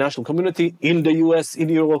in the international community, in the US, in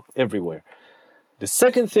Europe, everywhere. The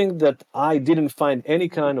second thing that I didn't find any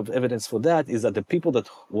kind of evidence for that is that the people that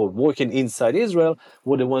were working inside Israel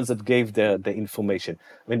were the ones that gave the information.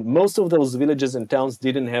 I mean, most of those villages and towns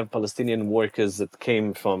didn't have Palestinian workers that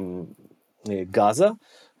came from Gaza.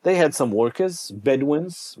 They had some workers,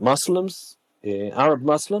 Bedouins, Muslims, Arab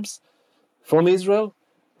Muslims from Israel,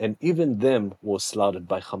 and even them were slaughtered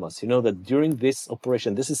by Hamas. You know that during this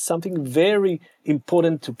operation, this is something very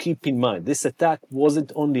important to keep in mind. This attack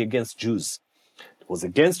wasn't only against Jews. It was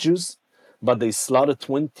against Jews, but they slaughtered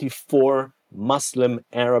 24 Muslim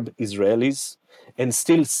Arab Israelis, and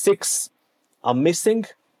still 6 are missing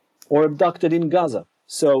or abducted in Gaza.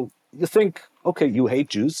 So you think, okay, you hate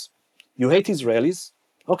Jews, you hate Israelis,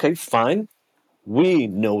 okay, fine, we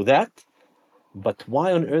know that, but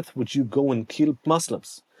why on earth would you go and kill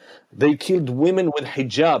Muslims? They killed women with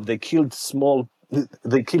hijab. They killed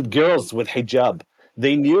girls with hijab.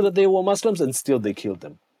 They knew that they were Muslims, and still they killed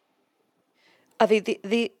them. Avi,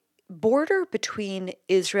 the border between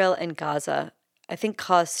Israel and Gaza, I think,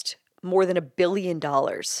 cost more than $1 billion.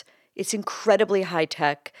 It's incredibly high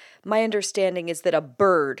tech. My understanding is that a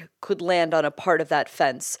bird could land on a part of that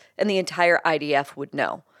fence, and the entire IDF would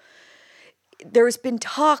know. There's been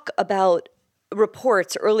talk about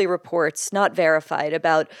early reports, not verified,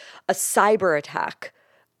 about a cyber attack.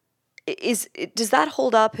 Does that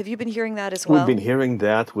hold up? Have you been hearing that as well? We've been hearing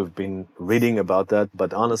that. We've been reading about that.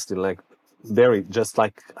 But honestly, just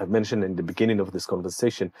like I mentioned in the beginning of this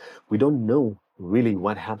conversation, we don't know really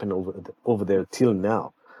what happened over there till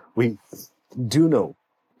now. We do know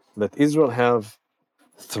that Israel have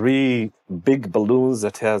 3 big balloons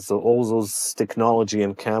that has all those technology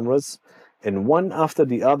and cameras. And one after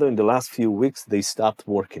the other, in the last few weeks, they stopped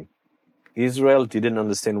working. Israel didn't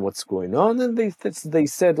understand what's going on, and they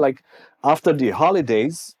said, after the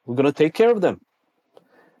holidays, we're going to take care of them.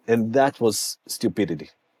 And that was stupidity.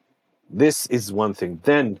 This is one thing.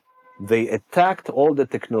 Then they attacked all the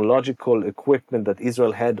technological equipment that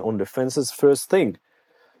Israel had on the fences first thing,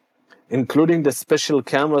 including the special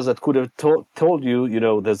cameras that could have told you,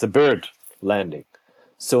 there's a bird landing.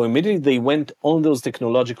 So immediately they went on those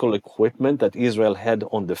technological equipment that Israel had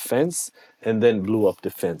on the fence and then blew up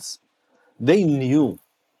the fence. They knew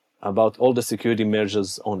about all the security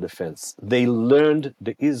measures on the fence. They learned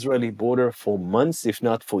the Israeli border for months, if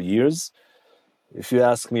not for years. If you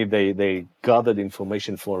ask me, they gathered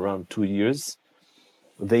information for around 2 years.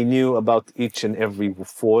 They knew about each and every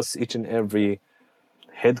force, each and every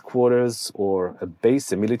headquarters or a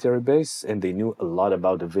base, a military base, and they knew a lot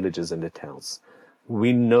about the villages and the towns.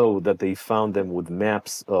 We know that they found them with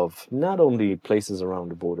maps of not only places around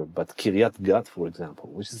the border, but Kiryat Gat, for example,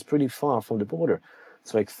 which is pretty far from the border.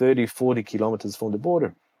 It's like 30, 40 kilometers from the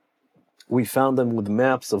border. We found them with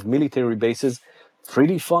maps of military bases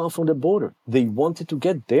pretty far from the border. They wanted to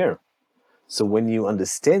get there. So when you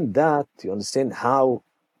understand that, you understand how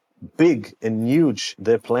big and huge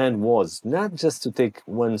their plan was, not just to take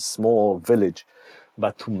one small village,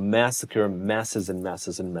 but to massacre masses and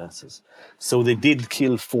masses and masses. So they did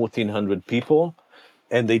kill 1,400 people,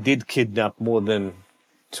 and they did kidnap more than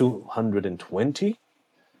 220,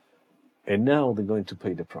 and now they're going to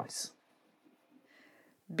pay the price.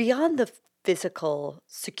 Beyond the physical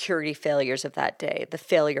security failures of that day, the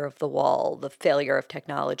failure of the wall, the failure of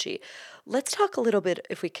technology, let's talk a little bit,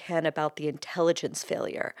 if we can, about the intelligence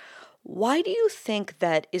failure. Why do you think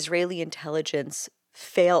that Israeli intelligence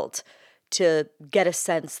failed to get a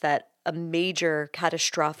sense that a major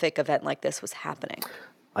catastrophic event like this was happening?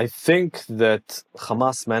 I think that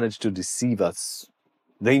Hamas managed to deceive us.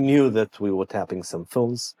 They knew that we were tapping some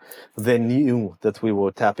phones. They knew that we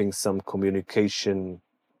were tapping some communication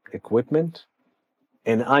equipment.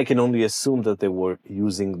 And I can only assume that they were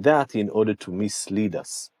using that in order to mislead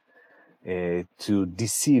us, to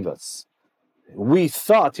deceive us. We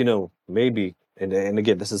thought, maybe, and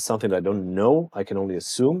again, this is something I don't know, I can only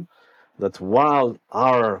assume, that while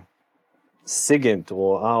our SIGINT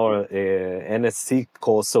or our NSC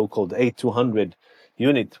so-called A200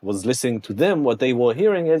 unit was listening to them, what they were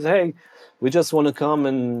hearing is, hey, we just want to come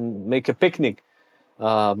and make a picnic,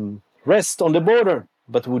 rest on the border,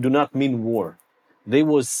 but we do not mean war. They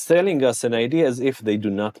were selling us an idea as if they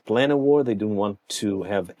do not plan a war, they don't want to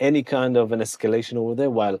have any kind of an escalation over there,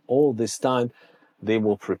 while all this time they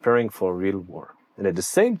were preparing for a real war. And at the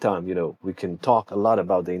same time, we can talk a lot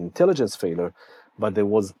about the intelligence failure, but there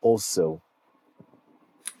was also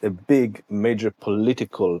a big, major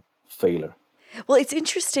political failure. Well, it's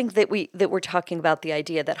interesting that we're talking about the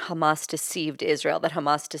idea that Hamas deceived Israel,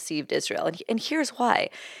 and here's why.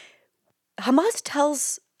 Hamas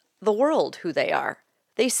tells the world who they are.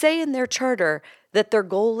 They say in their charter that their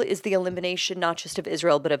goal is the elimination not just of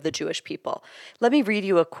Israel, but of the Jewish people. Let me read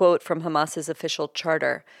you a quote from Hamas's official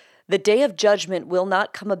charter. The day of judgment will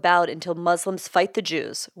not come about until Muslims fight the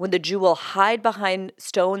Jews, when the Jew will hide behind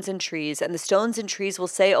stones and trees, and the stones and trees will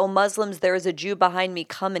say, "O Muslims, there is a Jew behind me,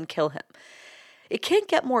 come and kill him." It can't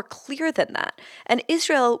get more clear than that. And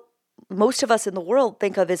Israel, most of us in the world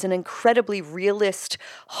think of as an incredibly realist,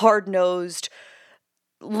 hard-nosed,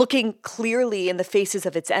 looking clearly in the faces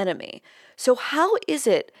of its enemy. So how is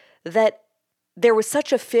it that there was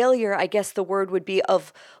such a failure, I guess the word would be,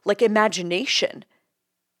 of like imagination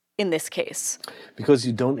in this case? Because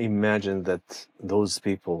you don't imagine that those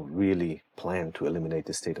people really plan to eliminate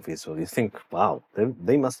the state of Israel. You think, wow,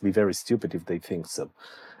 they must be very stupid if they think so.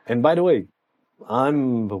 And by the way,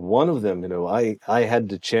 I'm one of them. I had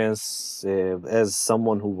the chance as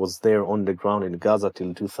someone who was there on the ground in Gaza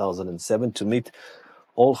till 2007 to meet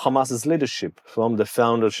all Hamas's leadership, from the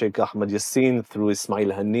founder Sheikh Ahmed Yassin through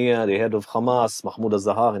Ismail Haniyeh, the head of Hamas, Mahmoud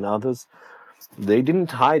al-Zahar, and others. They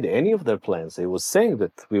didn't hide any of their plans. They were saying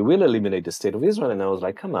that we will eliminate the state of Israel. And I was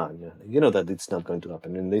like, come on, you know that it's not going to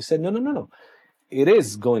happen. And they said, no. It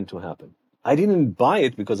is going to happen. I didn't buy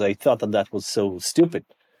it because I thought that was so stupid.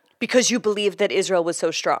 Because you believed that Israel was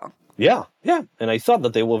so strong. Yeah. And I thought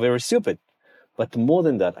that they were very stupid. But more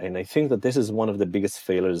than that, and I think that this is one of the biggest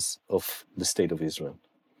failures of the state of Israel.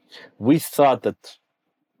 We thought that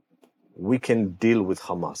we can deal with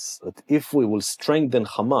Hamas, that if we will strengthen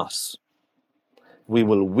Hamas, we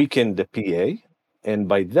will weaken the PA, and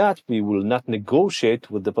by that we will not negotiate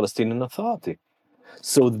with the Palestinian Authority.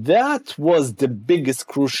 So that was the biggest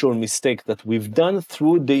crucial mistake that we've done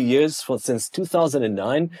through the years since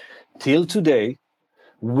 2009 till today.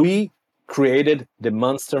 We created the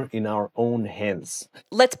monster in our own hands.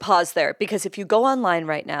 Let's pause there, because if you go online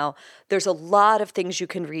right now, there's a lot of things you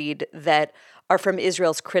can read that are from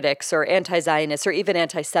Israel's critics or anti-Zionists or even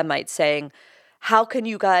anti-Semites saying, how can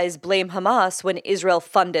you guys blame Hamas when Israel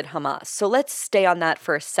funded Hamas? So let's stay on that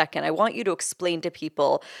for a second. I want you to explain to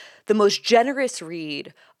people the most generous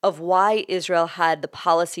read of why Israel had the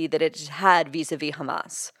policy that it had vis-a-vis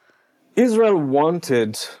Hamas. Israel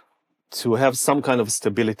wanted to have some kind of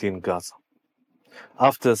stability in Gaza.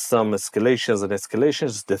 After some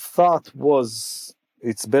escalations, the thought was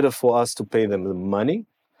it's better for us to pay them the money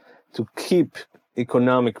to keep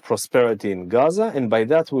economic prosperity in Gaza, and by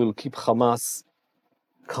that we will keep Hamas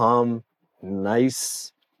calm,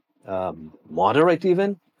 nice, moderate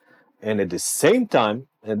even, and at the same time,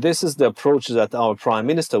 and this is the approach that our prime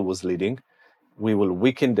minister was leading, we will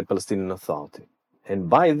weaken the Palestinian Authority. And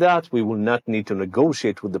by that, we will not need to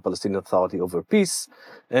negotiate with the Palestinian Authority over peace,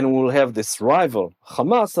 and we'll have this rival,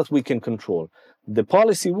 Hamas, that we can control. The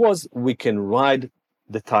policy was we can ride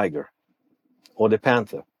the tiger or the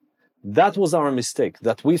panther. That was our mistake,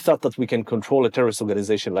 that we thought that we can control a terrorist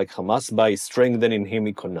organization like Hamas by strengthening him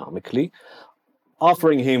economically,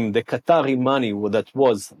 offering him the Qatari money that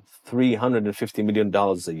was $350 million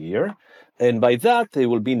a year. And by that, they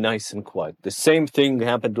will be nice and quiet. The same thing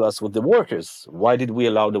happened to us with the workers. Why did we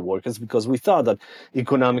allow the workers? Because we thought that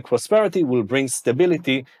economic prosperity will bring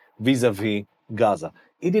stability vis-a-vis Gaza.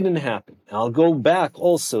 It didn't happen. I'll go back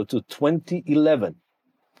also to 2011.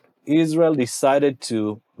 Israel decided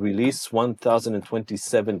to release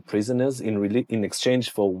 1,027 prisoners in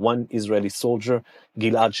exchange for one Israeli soldier,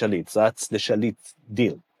 Gilad Shalit. So that's the Shalit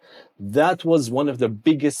deal. That was one of the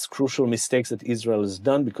biggest crucial mistakes that Israel has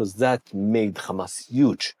done because that made Hamas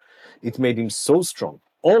huge. It made him so strong.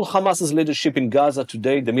 All Hamas's leadership in Gaza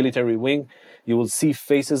today, the military wing, you will see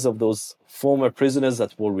faces of those former prisoners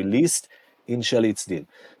that were released in Shalit's deal.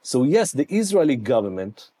 So yes, the Israeli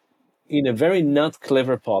government, in a very not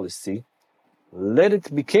clever policy, let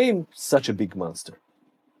it become such a big monster.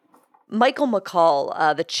 Michael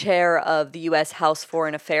McCall, the chair of the U.S. House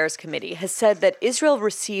Foreign Affairs Committee, has said that Israel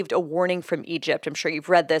received a warning from Egypt, I'm sure you've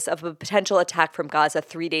read this, of a potential attack from Gaza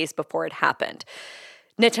 3 days before it happened.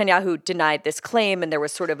 Netanyahu denied this claim, and there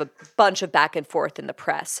was sort of a bunch of back and forth in the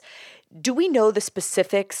press. Do we know the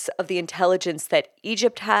specifics of the intelligence that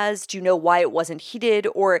Egypt has? Do you know why it wasn't heeded?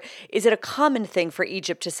 Or is it a common thing for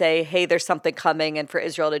Egypt to say, hey, there's something coming, and for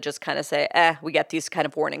Israel to just kind of say, we get these kind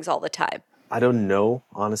of warnings all the time? I don't know,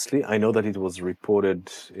 honestly. I know that it was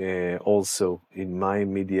reported also in my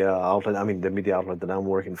media outlet, the media outlet that I'm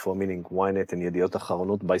working for, meaning Ynet and Yediot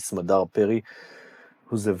Acharonot, by Smadar Peri,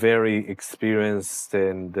 who's a very experienced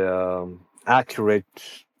and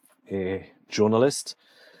accurate journalist.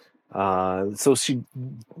 So she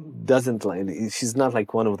doesn't she's not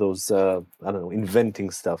like one of those,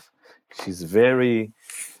 inventing stuff. She's very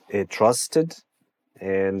trusted.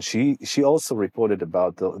 And she also reported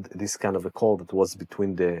about this kind of a call that was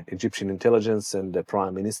between the Egyptian intelligence and the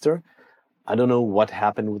prime minister. I don't know what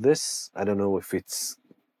happened with this. I don't know if it's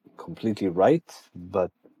completely right, but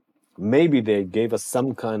maybe they gave us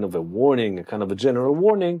some kind of a warning, a kind of a general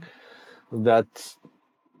warning that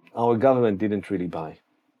our government didn't really buy.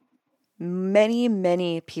 Many,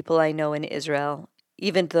 many people I know in Israel,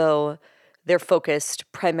 even though they're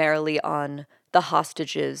focused primarily on the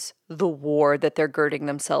hostages, the war that they're girding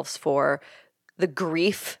themselves for, the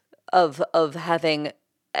grief of having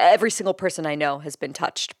every single person I know has been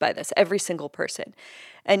touched by this, every single person.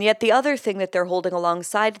 And yet the other thing that they're holding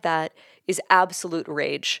alongside that is absolute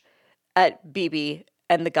rage at Bibi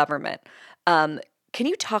and the government. Can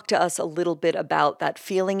you talk to us a little bit about that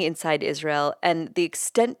feeling inside Israel and the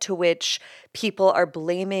extent to which people are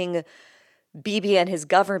blaming Bibi and his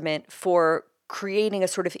government for creating a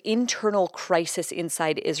sort of internal crisis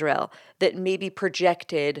inside Israel that maybe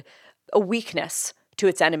projected a weakness to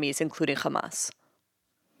its enemies, including Hamas?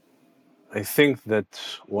 I think that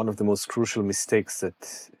one of the most crucial mistakes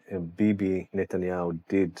that Bibi Netanyahu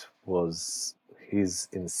did was his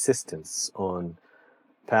insistence on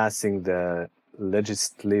passing the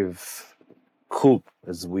legislative coup,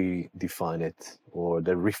 as we define it, or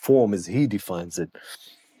the reform as he defines it.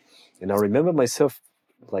 And I remember myself,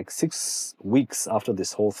 like 6 weeks after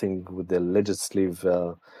this whole thing with the legislative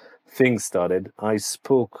thing started, I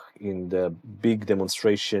spoke in the big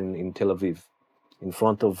demonstration in Tel Aviv in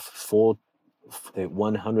front of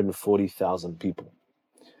 140,000 people.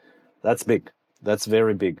 That's big. That's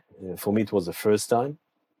very big. For me, it was the first time,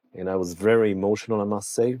 and I was very emotional, I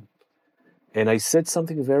must say. And I said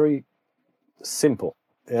something very simple.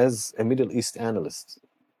 As a Middle East analyst,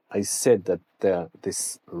 I said that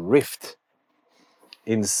this rift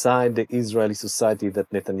inside the Israeli society that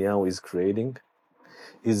Netanyahu is creating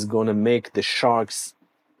is going to make the sharks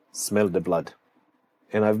smell the blood.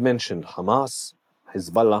 And I've mentioned Hamas,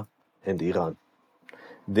 Hezbollah, and Iran.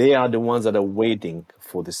 They are the ones that are waiting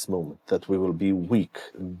for this moment, that we will be weak,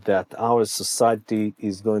 that our society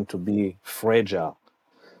is going to be fragile.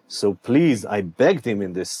 So please, I begged him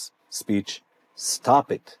in this speech,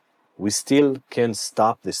 stop it. We still can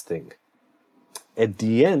stop this thing. at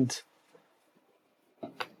the end,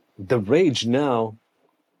 the rage now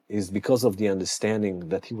is because of the understanding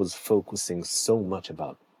that he was focusing so much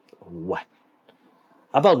about what?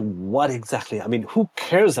 About what exactly? I mean, who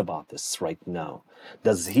cares about this right now?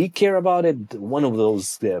 Does he care about it? One of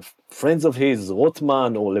those friends of his,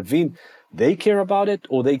 Rothman or Levin, they care about it,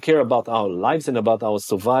 or they care about our lives and about our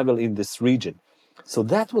survival in this region? So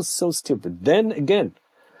that was so stupid. Then again,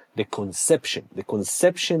 the conception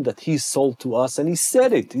that he sold to us, and he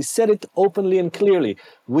said it openly and clearly.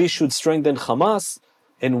 We should strengthen Hamas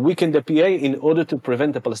and weaken the PA in order to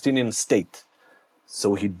prevent a Palestinian state.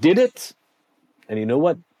 So he did it, and you know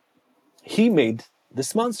what? He made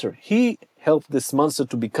this monster. He helped this monster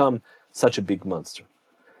to become such a big monster.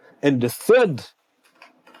 And the third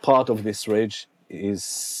part of this rage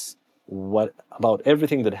is what about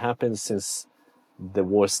everything that happened since the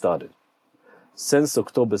war started. Since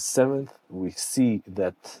October 7th, we see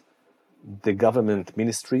that the government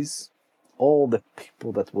ministries, all the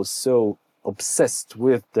people that was so obsessed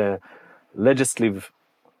with the legislative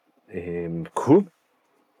coup,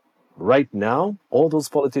 right now, all those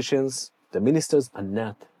politicians, the ministers are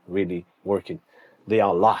not really working. They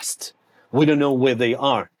are lost. We don't know where they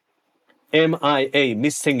are. MIA,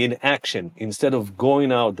 missing in action, instead of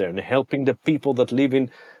going out there and helping the people that live in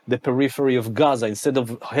the periphery of Gaza, instead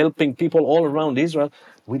of helping people all around Israel,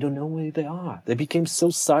 we don't know where they are. They became so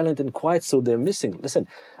silent and quiet, so they're missing. Listen,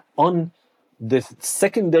 on the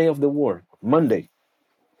second day of the war, Monday,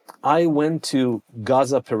 I went to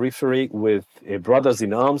Gaza periphery with Brothers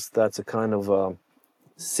in Arms. That's a kind of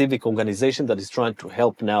civic organization that is trying to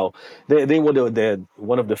help now. They were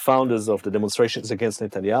one of the founders of the demonstrations against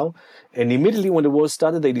Netanyahu. And immediately when the war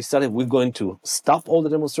started, they decided we're going to stop all the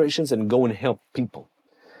demonstrations and go and help people.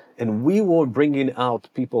 And we were bringing out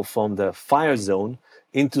people from the fire zone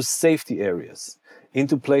into safety areas,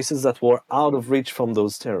 into places that were out of reach from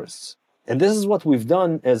those terrorists. And this is what we've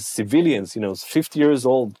done as civilians, 50 years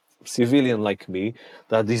old civilian like me,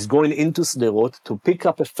 that is going into Sderot to pick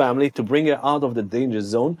up a family, to bring her out of the danger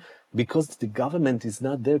zone, because the government is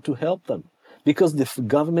not there to help them, because the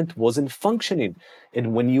government wasn't functioning.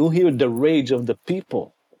 And when you hear the rage of the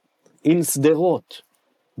people in Sderot,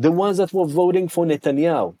 the ones that were voting for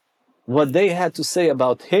Netanyahu, what they had to say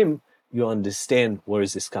about him, you understand where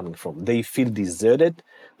is this coming from. They feel deserted,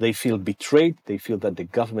 they feel betrayed, they feel that the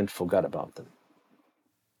government forgot about them.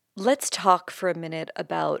 Let's talk for a minute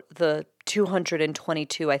about the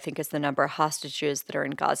 222, I think is the number, hostages that are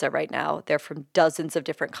in Gaza right now. They're from dozens of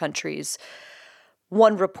different countries.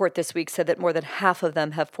 One report this week said that more than half of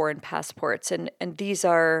them have foreign passports, and these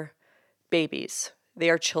are babies. They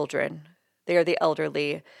are children. They are the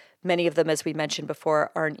elderly. Many of them, as we mentioned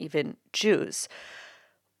before, aren't even Jews.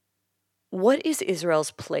 What is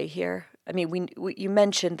Israel's play here? I mean, you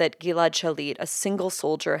mentioned that Gilad Shalit, a single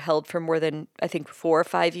soldier held for more than, I think, 4 or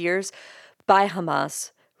 5 years by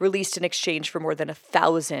Hamas, released in exchange for more than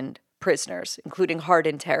 1,000 prisoners, including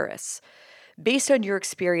hardened terrorists. Based on your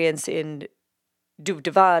experience in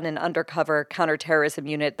Duvdevan, an undercover counterterrorism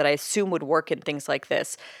unit that I assume would work in things like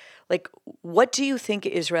this, what do you think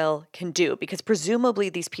Israel can do? Because presumably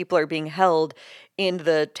these people are being held in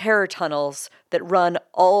the terror tunnels that run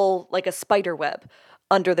all like a spider web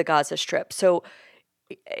under the Gaza Strip. So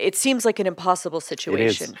it seems like an impossible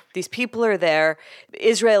situation. These people are there.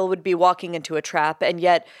 Israel would be walking into a trap, and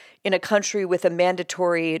yet in a country with a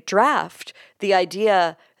mandatory draft, the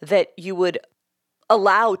idea that you would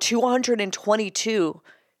allow 222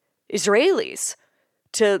 Israelis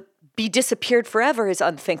to be disappeared forever is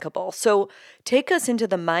unthinkable. So take us into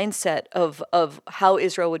the mindset of how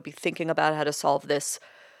Israel would be thinking about how to solve this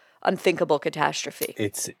unthinkable catastrophe.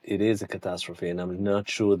 It is a catastrophe, and I'm not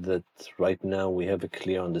sure that right now we have a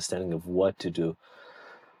clear understanding of what to do.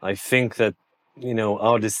 I think that,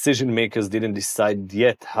 our decision makers didn't decide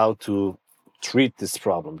yet how to treat this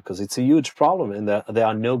problem, because it's a huge problem, and there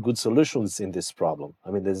are no good solutions in this problem.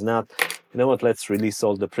 I mean, there's not, let's release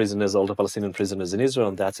all the prisoners, all the Palestinian prisoners in Israel,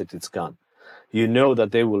 and that's it, it's gone. You know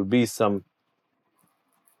that there will be some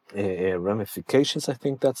ramifications, I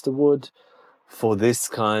think that's the word, for this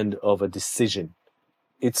kind of a decision.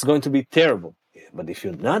 It's going to be terrible. But if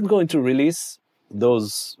you're not going to release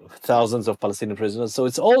those thousands of Palestinian prisoners, so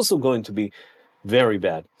it's also going to be very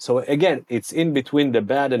bad. So again, it's in between the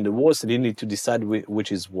bad and the worse, and you need to decide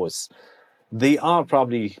which is worse. They are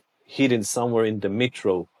probably hidden somewhere in the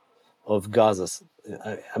metro of Gaza.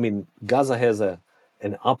 I mean, Gaza has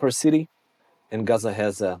an upper city, and Gaza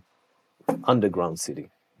has an underground city.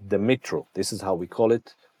 The metro, this is how we call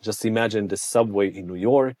it. Just imagine the subway in New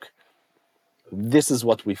York. This is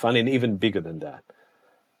what we find, and even bigger than that.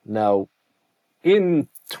 Now, in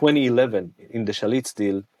 2011, in the Shalitz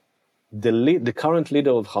deal, the current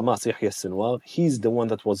leader of Hamas, Yahya Sinwar, he's the one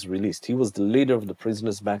that was released. He was the leader of the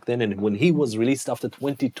prisoners back then. And when he was released after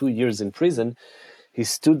 22 years in prison, he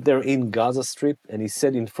stood there in Gaza Strip and he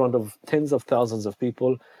said in front of tens of thousands of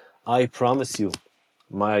people, I promise you,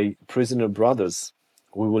 my prisoner brothers,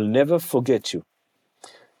 we will never forget you.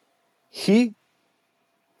 He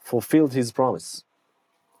fulfilled his promise.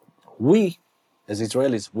 We, as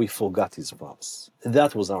Israelis, we forgot his promise.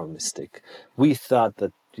 That was our mistake. We thought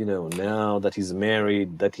that, now that he's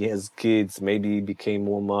married, that he has kids, maybe he became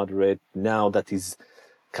more moderate, now that he's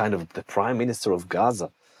kind of the prime minister of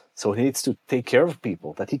Gaza. So he needs to take care of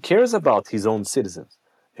people, that he cares about his own citizens.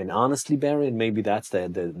 And honestly, Barry, and maybe that's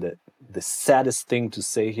the saddest thing to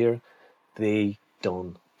say here, they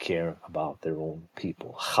don't care about their own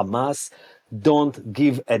people. Hamas don't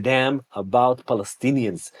give a damn about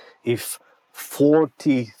Palestinians. If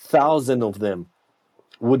 40,000 of them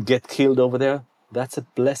would get killed over there, that's a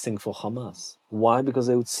blessing for Hamas. Why? Because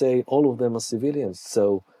they would say all of them are civilians.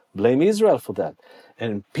 So blame Israel for that.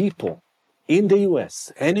 And people in the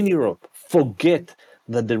US and in Europe forget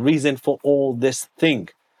that the reason for all this thing,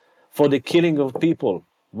 for the killing of people,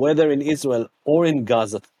 whether in Israel or in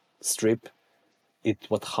Gaza Strip, it's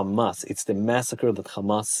what Hamas, it's the massacre that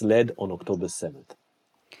Hamas led on October 7th.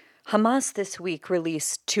 Hamas this week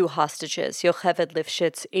released 2 hostages, Yocheved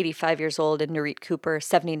Lifshitz, 85 years old, and Nurit Cooper,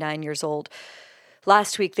 79 years old.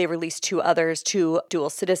 Last week, they released 2 others, 2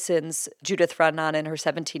 dual citizens, Judith Ra'anan and her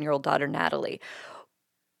 17-year-old daughter, Natalie.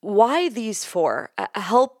 Why these 4?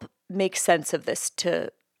 Help make sense of this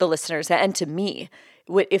to the listeners and to me.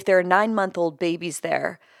 If there are 9-month-old babies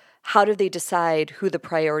there, how do they decide who the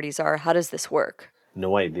priorities are? How does this work?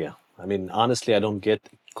 No idea. I mean, honestly, I don't get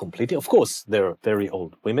completely. Of course, they're very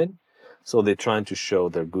old women, so they're trying to show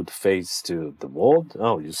their good face to the world.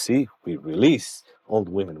 Oh, you see, we release old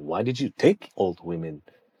women. Why did you take old women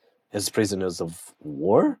as prisoners of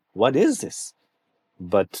war? What is this?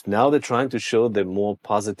 But now they're trying to show the more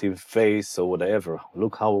positive face or whatever.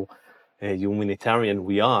 Look how humanitarian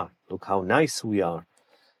we are. Look how nice we are.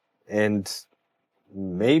 And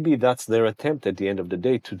maybe that's their attempt at the end of the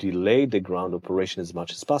day to delay the ground operation as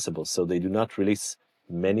much as possible. So they do not release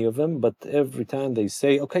many of them, but every time they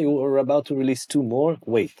say, okay, we're about to release 2 more,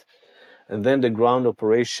 wait. And then the ground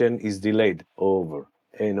operation is delayed over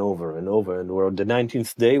and over and over. And we're on the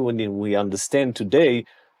 19th day when we understand today,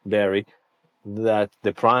 Barry, that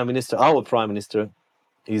the prime minister, our prime minister,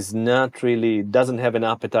 is not really, doesn't have an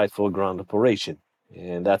appetite for a ground operation.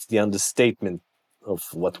 And that's the understatement of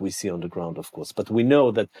what we see on the ground, of course. But we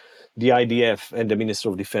know that the IDF and the Minister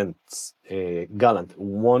of Defense, Gallant,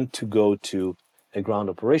 want to go to a ground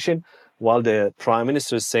operation, while the Prime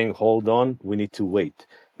Minister is saying, hold on, we need to wait.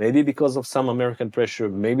 Maybe because of some American pressure,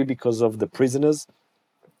 maybe because of the prisoners,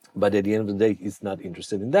 but at the end of the day, he's not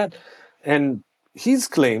interested in that. And his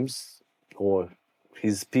claims, or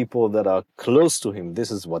his people that are close to him,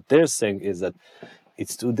 this is what they're saying, is that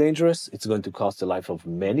it's too dangerous, it's going to cost the life of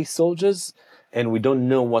many soldiers, and we don't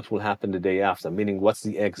know what will happen the day after, meaning what's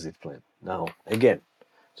the exit plan. Now, again,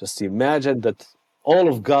 just imagine that all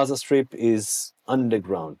of Gaza Strip is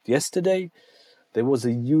underground. Yesterday, there was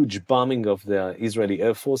a huge bombing of the Israeli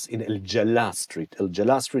Air Force in El Jalah Street. El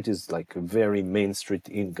Jalah Street is like a very main street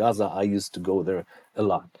in Gaza. I used to go there a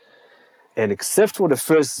lot. And except for the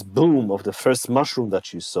first boom of the first mushroom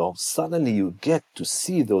that you saw, suddenly you get to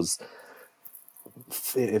see those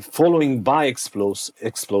following by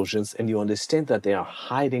explosions, and you understand that they are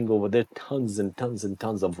hiding over there tons and tons and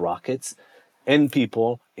tons of rockets and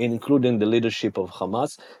people, including the leadership of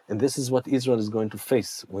Hamas. And this is what Israel is going to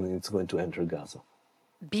face when it's going to enter Gaza.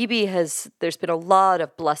 There's been a lot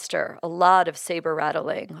of bluster, a lot of saber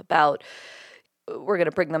rattling about, we're going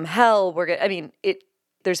to bring them hell.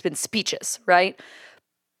 There's been speeches, right?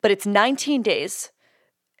 But it's 19 days,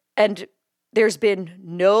 and there's been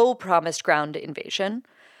no promised ground invasion.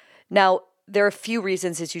 Now, there are a few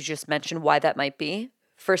reasons, as you just mentioned, why that might be.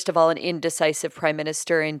 First of all, an indecisive prime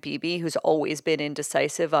minister in Bibi, who's always been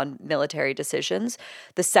indecisive on military decisions.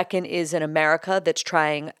 The second is an America that's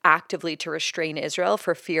trying actively to restrain Israel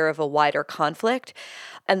for fear of a wider conflict.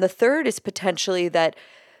 And the third is potentially that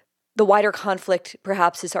the wider conflict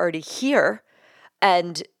perhaps is already here,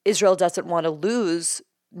 and Israel doesn't want to lose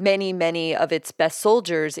many of its best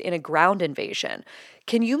soldiers in a ground invasion.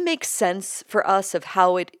 Can you make sense for us of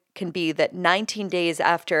how it can be that 19 days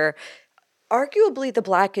after arguably the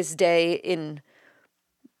blackest day in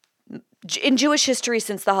Jewish history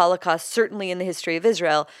since the Holocaust, certainly in the history of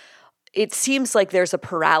Israel, it seems like there's a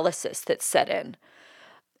paralysis that's set in?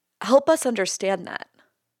 Help us understand that.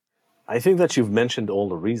 I think that you've mentioned all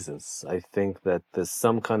the reasons. I think that there's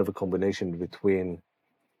some kind of a combination between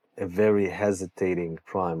a very hesitating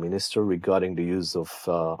prime minister regarding the use of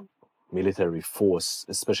military force,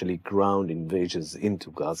 especially ground invasions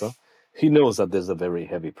into Gaza. He knows that there's a very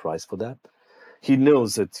heavy price for that. He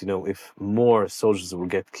knows that, if more soldiers will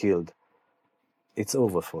get killed, it's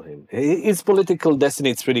over for him. His political destiny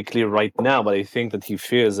is pretty clear right now, but I think that he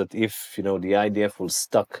fears that if, the IDF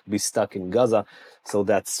will be stuck in Gaza, so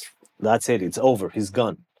that's it, it's over, he's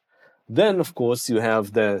gone. Then, of course, you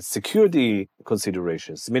have the security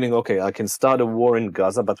considerations, meaning, okay, I can start a war in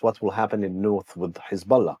Gaza, but what will happen in north with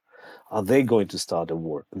Hezbollah? Are they going to start a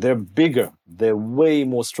war? They're bigger. They're way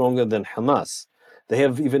more stronger than Hamas. They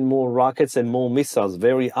have even more rockets and more missiles,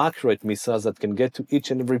 very accurate missiles that can get to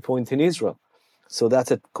each and every point in Israel. So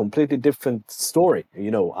that's a completely different story.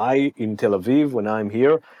 In Tel Aviv, when I'm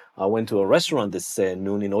here, I went to a restaurant this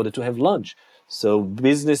noon in order to have lunch. So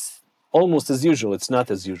business almost as usual. It's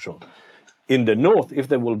not as usual. In the north, if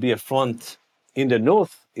there will be a front in the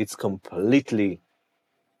north, it's completely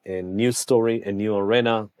a new story, a new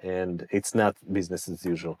arena, and it's not business as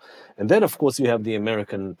usual. And then, of course, you have the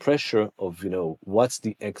American pressure of, what's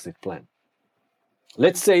the exit plan?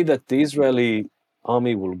 Let's say that the Israeli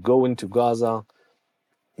army will go into Gaza,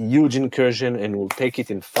 huge incursion, and will take it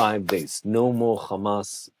in 5 days. No more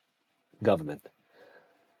Hamas government.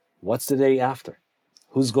 What's the day after?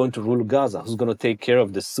 Who's going to rule Gaza? Who's going to take care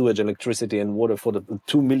of the sewage, electricity, and water for the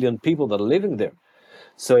 2 million people that are living there?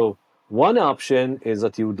 So one option is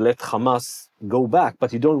that you would let Hamas go back,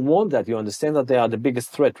 but you don't want that. You understand that they are the biggest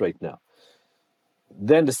threat right now.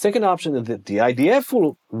 Then the second option is that the IDF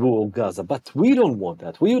will rule Gaza, but we don't want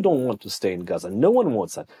that. We don't want to stay in Gaza. No one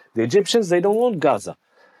wants that. The Egyptians, they don't want Gaza.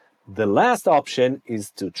 The last option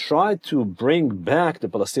is to try to bring back the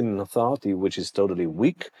Palestinian Authority, which is totally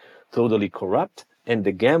weak, totally corrupt, and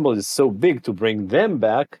the gamble is so big to bring them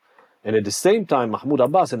back. And at the same time, Mahmoud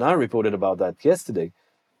Abbas, and I reported about that yesterday,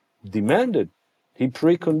 demanded, he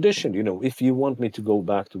preconditioned, if you want me to go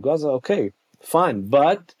back to Gaza, okay, fine,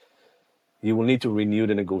 but you will need to renew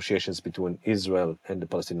the negotiations between Israel and the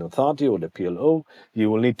Palestinian Authority, or the PLO.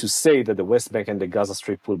 You will need to say that the West Bank and the Gaza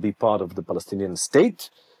Strip will be part of the Palestinian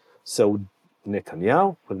state. So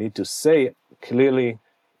Netanyahu will need to say clearly,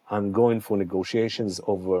 I'm going for negotiations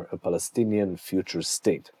over a Palestinian future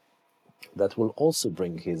state. That will also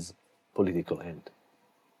bring his political end.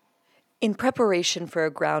 In preparation for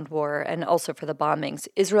a ground war and also for the bombings,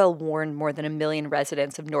 Israel warned more than 1 million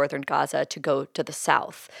residents of northern Gaza to go to the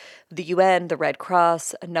south. The UN, the Red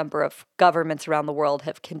Cross, a number of governments around the world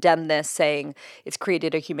have condemned this, saying it's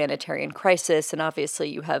created a humanitarian crisis. And obviously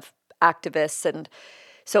you have activists and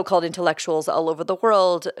so-called intellectuals all over the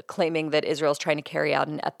world claiming that Israel's trying to carry out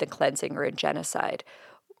an ethnic cleansing or a genocide.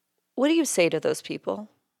 What do you say to those people?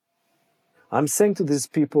 I'm saying to these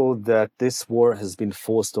people that this war has been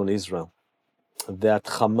forced on Israel, that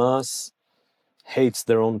Hamas hates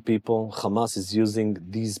their own people. Hamas is using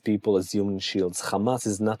these people as human shields. Hamas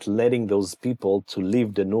is not letting those people to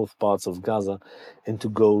leave the north parts of Gaza and to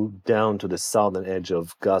go down to the southern edge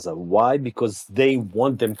of Gaza. Why? Because they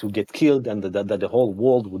want them to get killed, and that the whole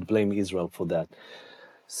world would blame Israel for that.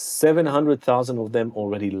 700,000 of them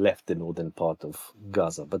already left the northern part of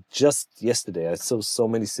Gaza. But just yesterday, I saw so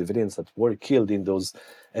many civilians that were killed in those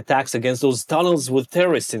attacks against those tunnels with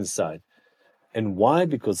terrorists inside. And why?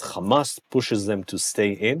 Because Hamas pushes them to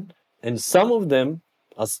stay in, and some of them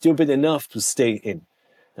are stupid enough to stay in.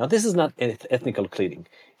 Now, this is not ethnical cleansing.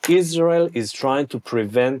 Israel is trying to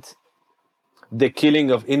prevent the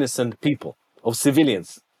killing of innocent people, of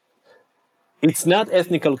civilians. It's not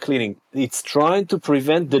ethnical cleansing. It's trying to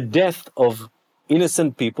prevent the death of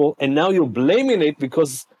innocent people, and now you're blaming it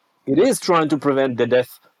because it is trying to prevent the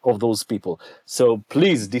death of those people. So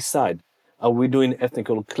please decide. Are we doing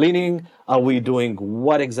ethnical cleaning? Are we doing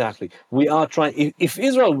what exactly? We are trying. If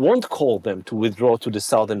Israel won't call them to withdraw to the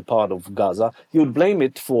southern part of Gaza, you'd blame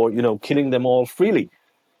it for, killing them all freely.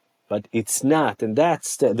 But it's not. And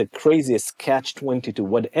that's the craziest catch-22.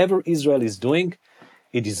 Whatever Israel is doing,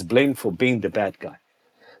 it is blamed for being the bad guy.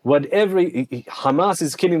 Hamas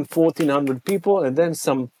is killing 1,400 people, and then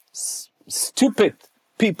some stupid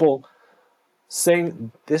people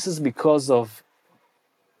saying this is because of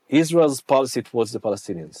Israel's policy towards the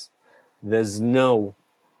Palestinians. There's no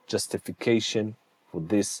justification for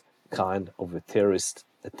this kind of a terrorist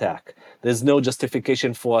attack. There's no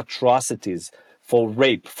justification for atrocities, for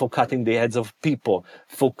rape, for cutting the heads of people,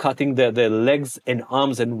 for cutting their legs and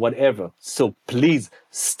arms and whatever. So please,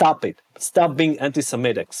 stop it. Stop being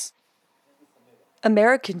anti-Semitics.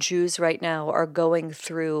 American Jews right now are going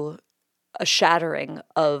through a shattering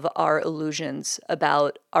of our illusions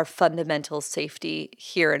about our fundamental safety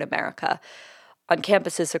here in America. On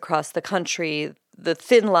campuses across the country, the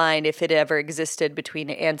thin line, if it ever existed, between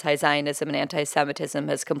anti-Zionism and anti-Semitism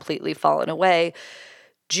has completely fallen away.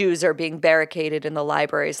 Jews are being barricaded in the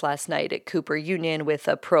libraries last night at Cooper Union with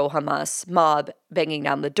a pro-Hamas mob banging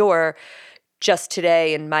down the door. Just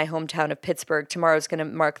today in my hometown of Pittsburgh, tomorrow is going to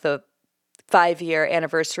mark the 5-year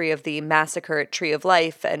anniversary of the massacre at Tree of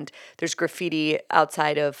Life, and there's graffiti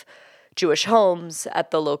outside of Jewish homes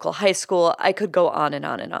at the local high school. I could go on and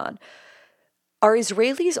on and on. Are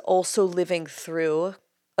Israelis also living through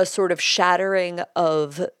a sort of shattering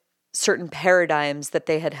of certain paradigms that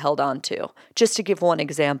they had held on to? Just to give one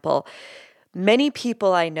example, many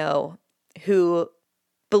people I know who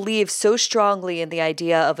believe so strongly in the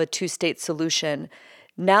idea of a two-state solution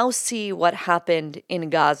now see what happened in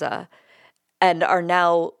Gaza and are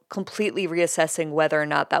now completely reassessing whether or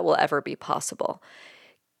not that will ever be possible.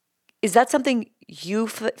 Is that something you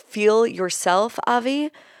feel yourself, Avi?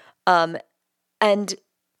 And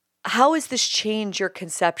how has this changed your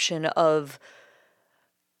conception of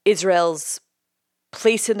Israel's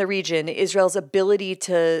place in the region, Israel's ability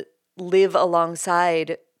to live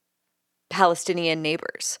alongside Palestinian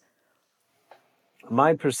neighbors?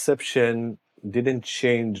 My perception didn't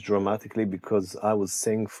change dramatically because I was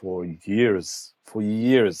saying for years,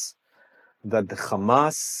 that the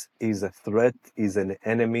Hamas is a threat, is an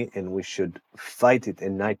enemy, and we should fight it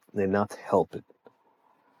and not help it.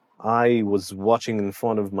 I was watching in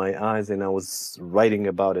front of my eyes and I was writing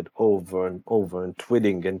about it over and over and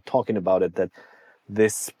tweeting and talking about it, that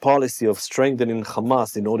this policy of strengthening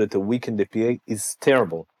Hamas in order to weaken the PA is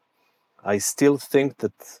terrible. I still think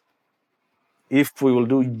that if we will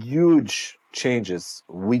do huge changes,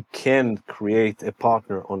 we can create a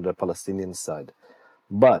partner on the Palestinian side.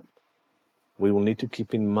 But we will need to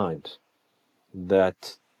keep in mind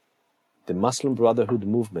that the Muslim Brotherhood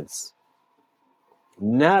movements,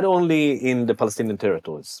 not only in the Palestinian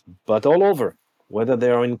territories, but all over, whether they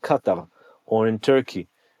are in Qatar or in Turkey,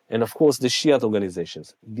 and of course the Shiite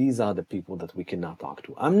organizations, these are the people that we cannot talk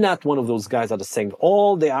to. I'm not one of those guys that are saying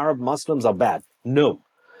all the Arab Muslims are bad. No.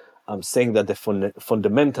 I'm saying that the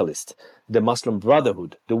fundamentalists, the Muslim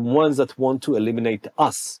Brotherhood, the ones that want to eliminate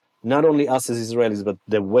us, not only us as Israelis, but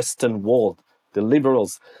the Western world, the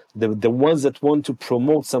liberals, the ones that want to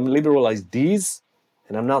promote some liberal ideas.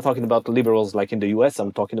 And I'm not talking about liberals like in the US,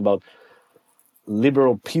 I'm talking about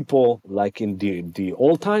liberal people like in the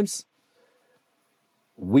old times.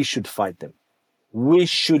 We should fight them. We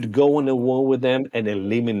should go on a war with them and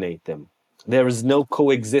eliminate them. There is no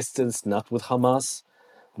coexistence, not with Hamas,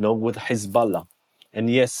 no with Hezbollah. And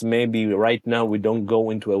yes, maybe right now we don't go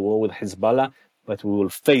into a war with Hezbollah, but we will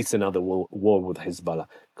face another war with Hezbollah.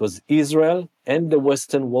 Because Israel and the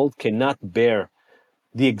Western world cannot bear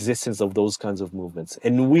the existence of those kinds of movements.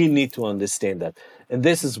 And we need to understand that. And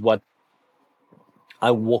this is what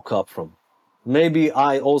I woke up from. Maybe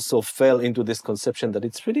I also fell into this conception that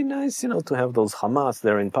it's really nice, to have those Hamas,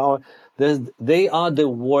 they're in power. They are the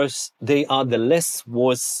worst, they are the less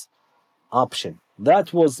worse option.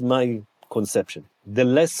 That was my conception, the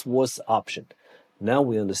less worse option. Now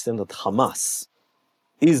we understand that Hamas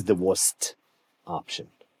is the worst option.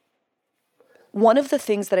 One of the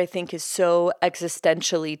things that I think is so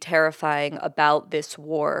existentially terrifying about this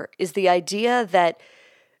war is the idea that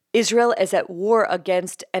Israel is at war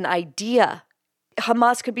against an idea.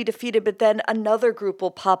 Hamas could be defeated, but then another group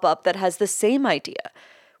will pop up that has the same idea.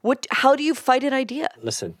 How do you fight an idea?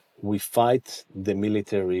 Listen, we fight the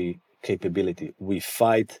military capability. We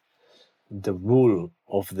fight the rule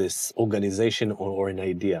of this organization or an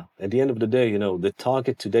idea. At the end of the day, the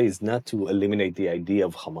target today is not to eliminate the idea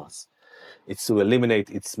of Hamas. It's to eliminate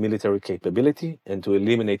its military capability and to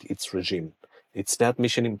eliminate its regime. It's not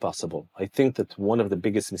mission impossible. I think that one of the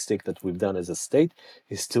biggest mistakes that we've done as a state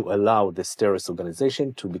is to allow this terrorist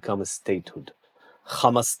organization to become a statehood.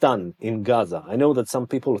 Hamastan in Gaza. I know that some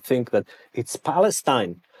people think that it's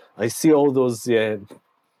Palestine. I see all those,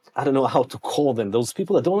 I don't know how to call them, those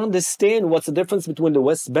people that don't understand what's the difference between the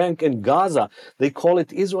West Bank and Gaza. They call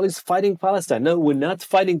it Israel is fighting Palestine. No, we're not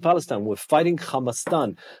fighting Palestine. We're fighting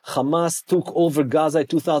Hamastan. Hamas took over Gaza in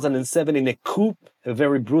 2007 in a coup, a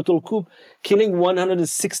very brutal coup, killing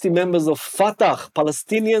 160 members of Fatah,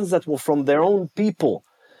 Palestinians that were from their own people.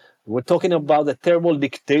 We're talking about a terrible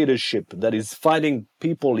dictatorship that is fighting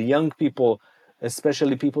people, young people,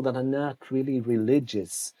 especially people that are not really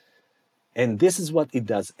religious. And this is what it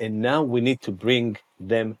does. And now we need to bring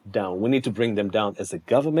them down. We need to bring them down as a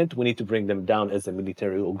government. We need to bring them down as a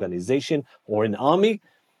military organization or an army.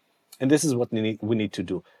 And this is what we need to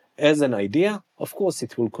do. as an idea, of course,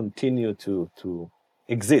 it will continue to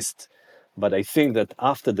exist. But I think that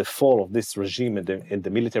after the fall of this regime and the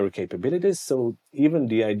military capabilities, so even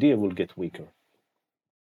the idea will get weaker.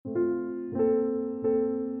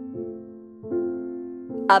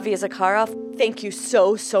 Avi Zakharov, thank you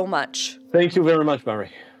so much. Thank you very much,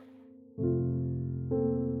 Barry.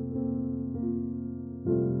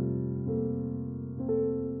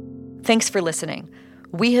 Thanks for listening.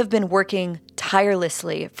 We have been working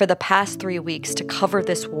tirelessly for the past 3 weeks to cover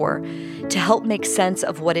this war, to help make sense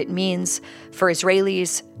of what it means for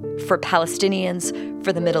Israelis, for Palestinians,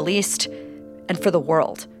 for the Middle East, and for the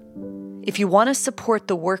world. If you want to support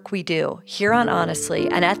the work we do here on Honestly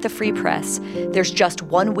and at the Free Press, there's just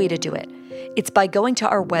one way to do it. It's by going to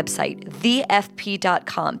our website,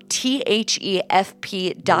 thefp.com, thefp.com,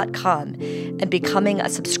 and becoming a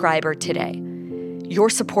subscriber today. Your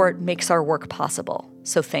support makes our work possible,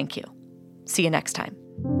 so thank you. See you next time.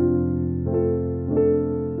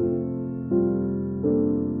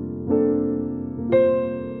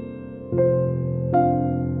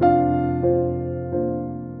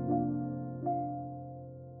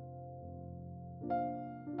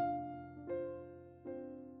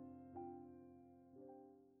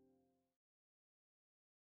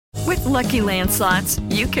 With Lucky Land Slots,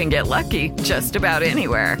 you can get lucky just about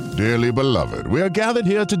anywhere. Dearly beloved, we are gathered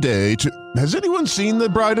here today to... Has anyone seen the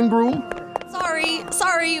bride and groom?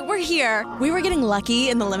 Sorry, we're here. We were getting lucky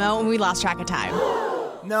in the limo and we lost track of time.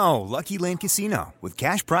 No, Lucky Land Casino, with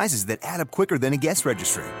cash prizes that add up quicker than a guest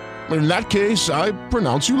registry. In that case, I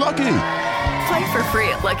pronounce you lucky. Play for free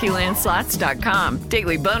at LuckyLandSlots.com.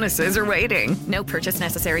 Daily bonuses are waiting. No purchase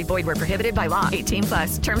necessary. Void where prohibited by law.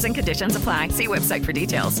 18+. Terms and conditions apply. See website for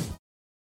details.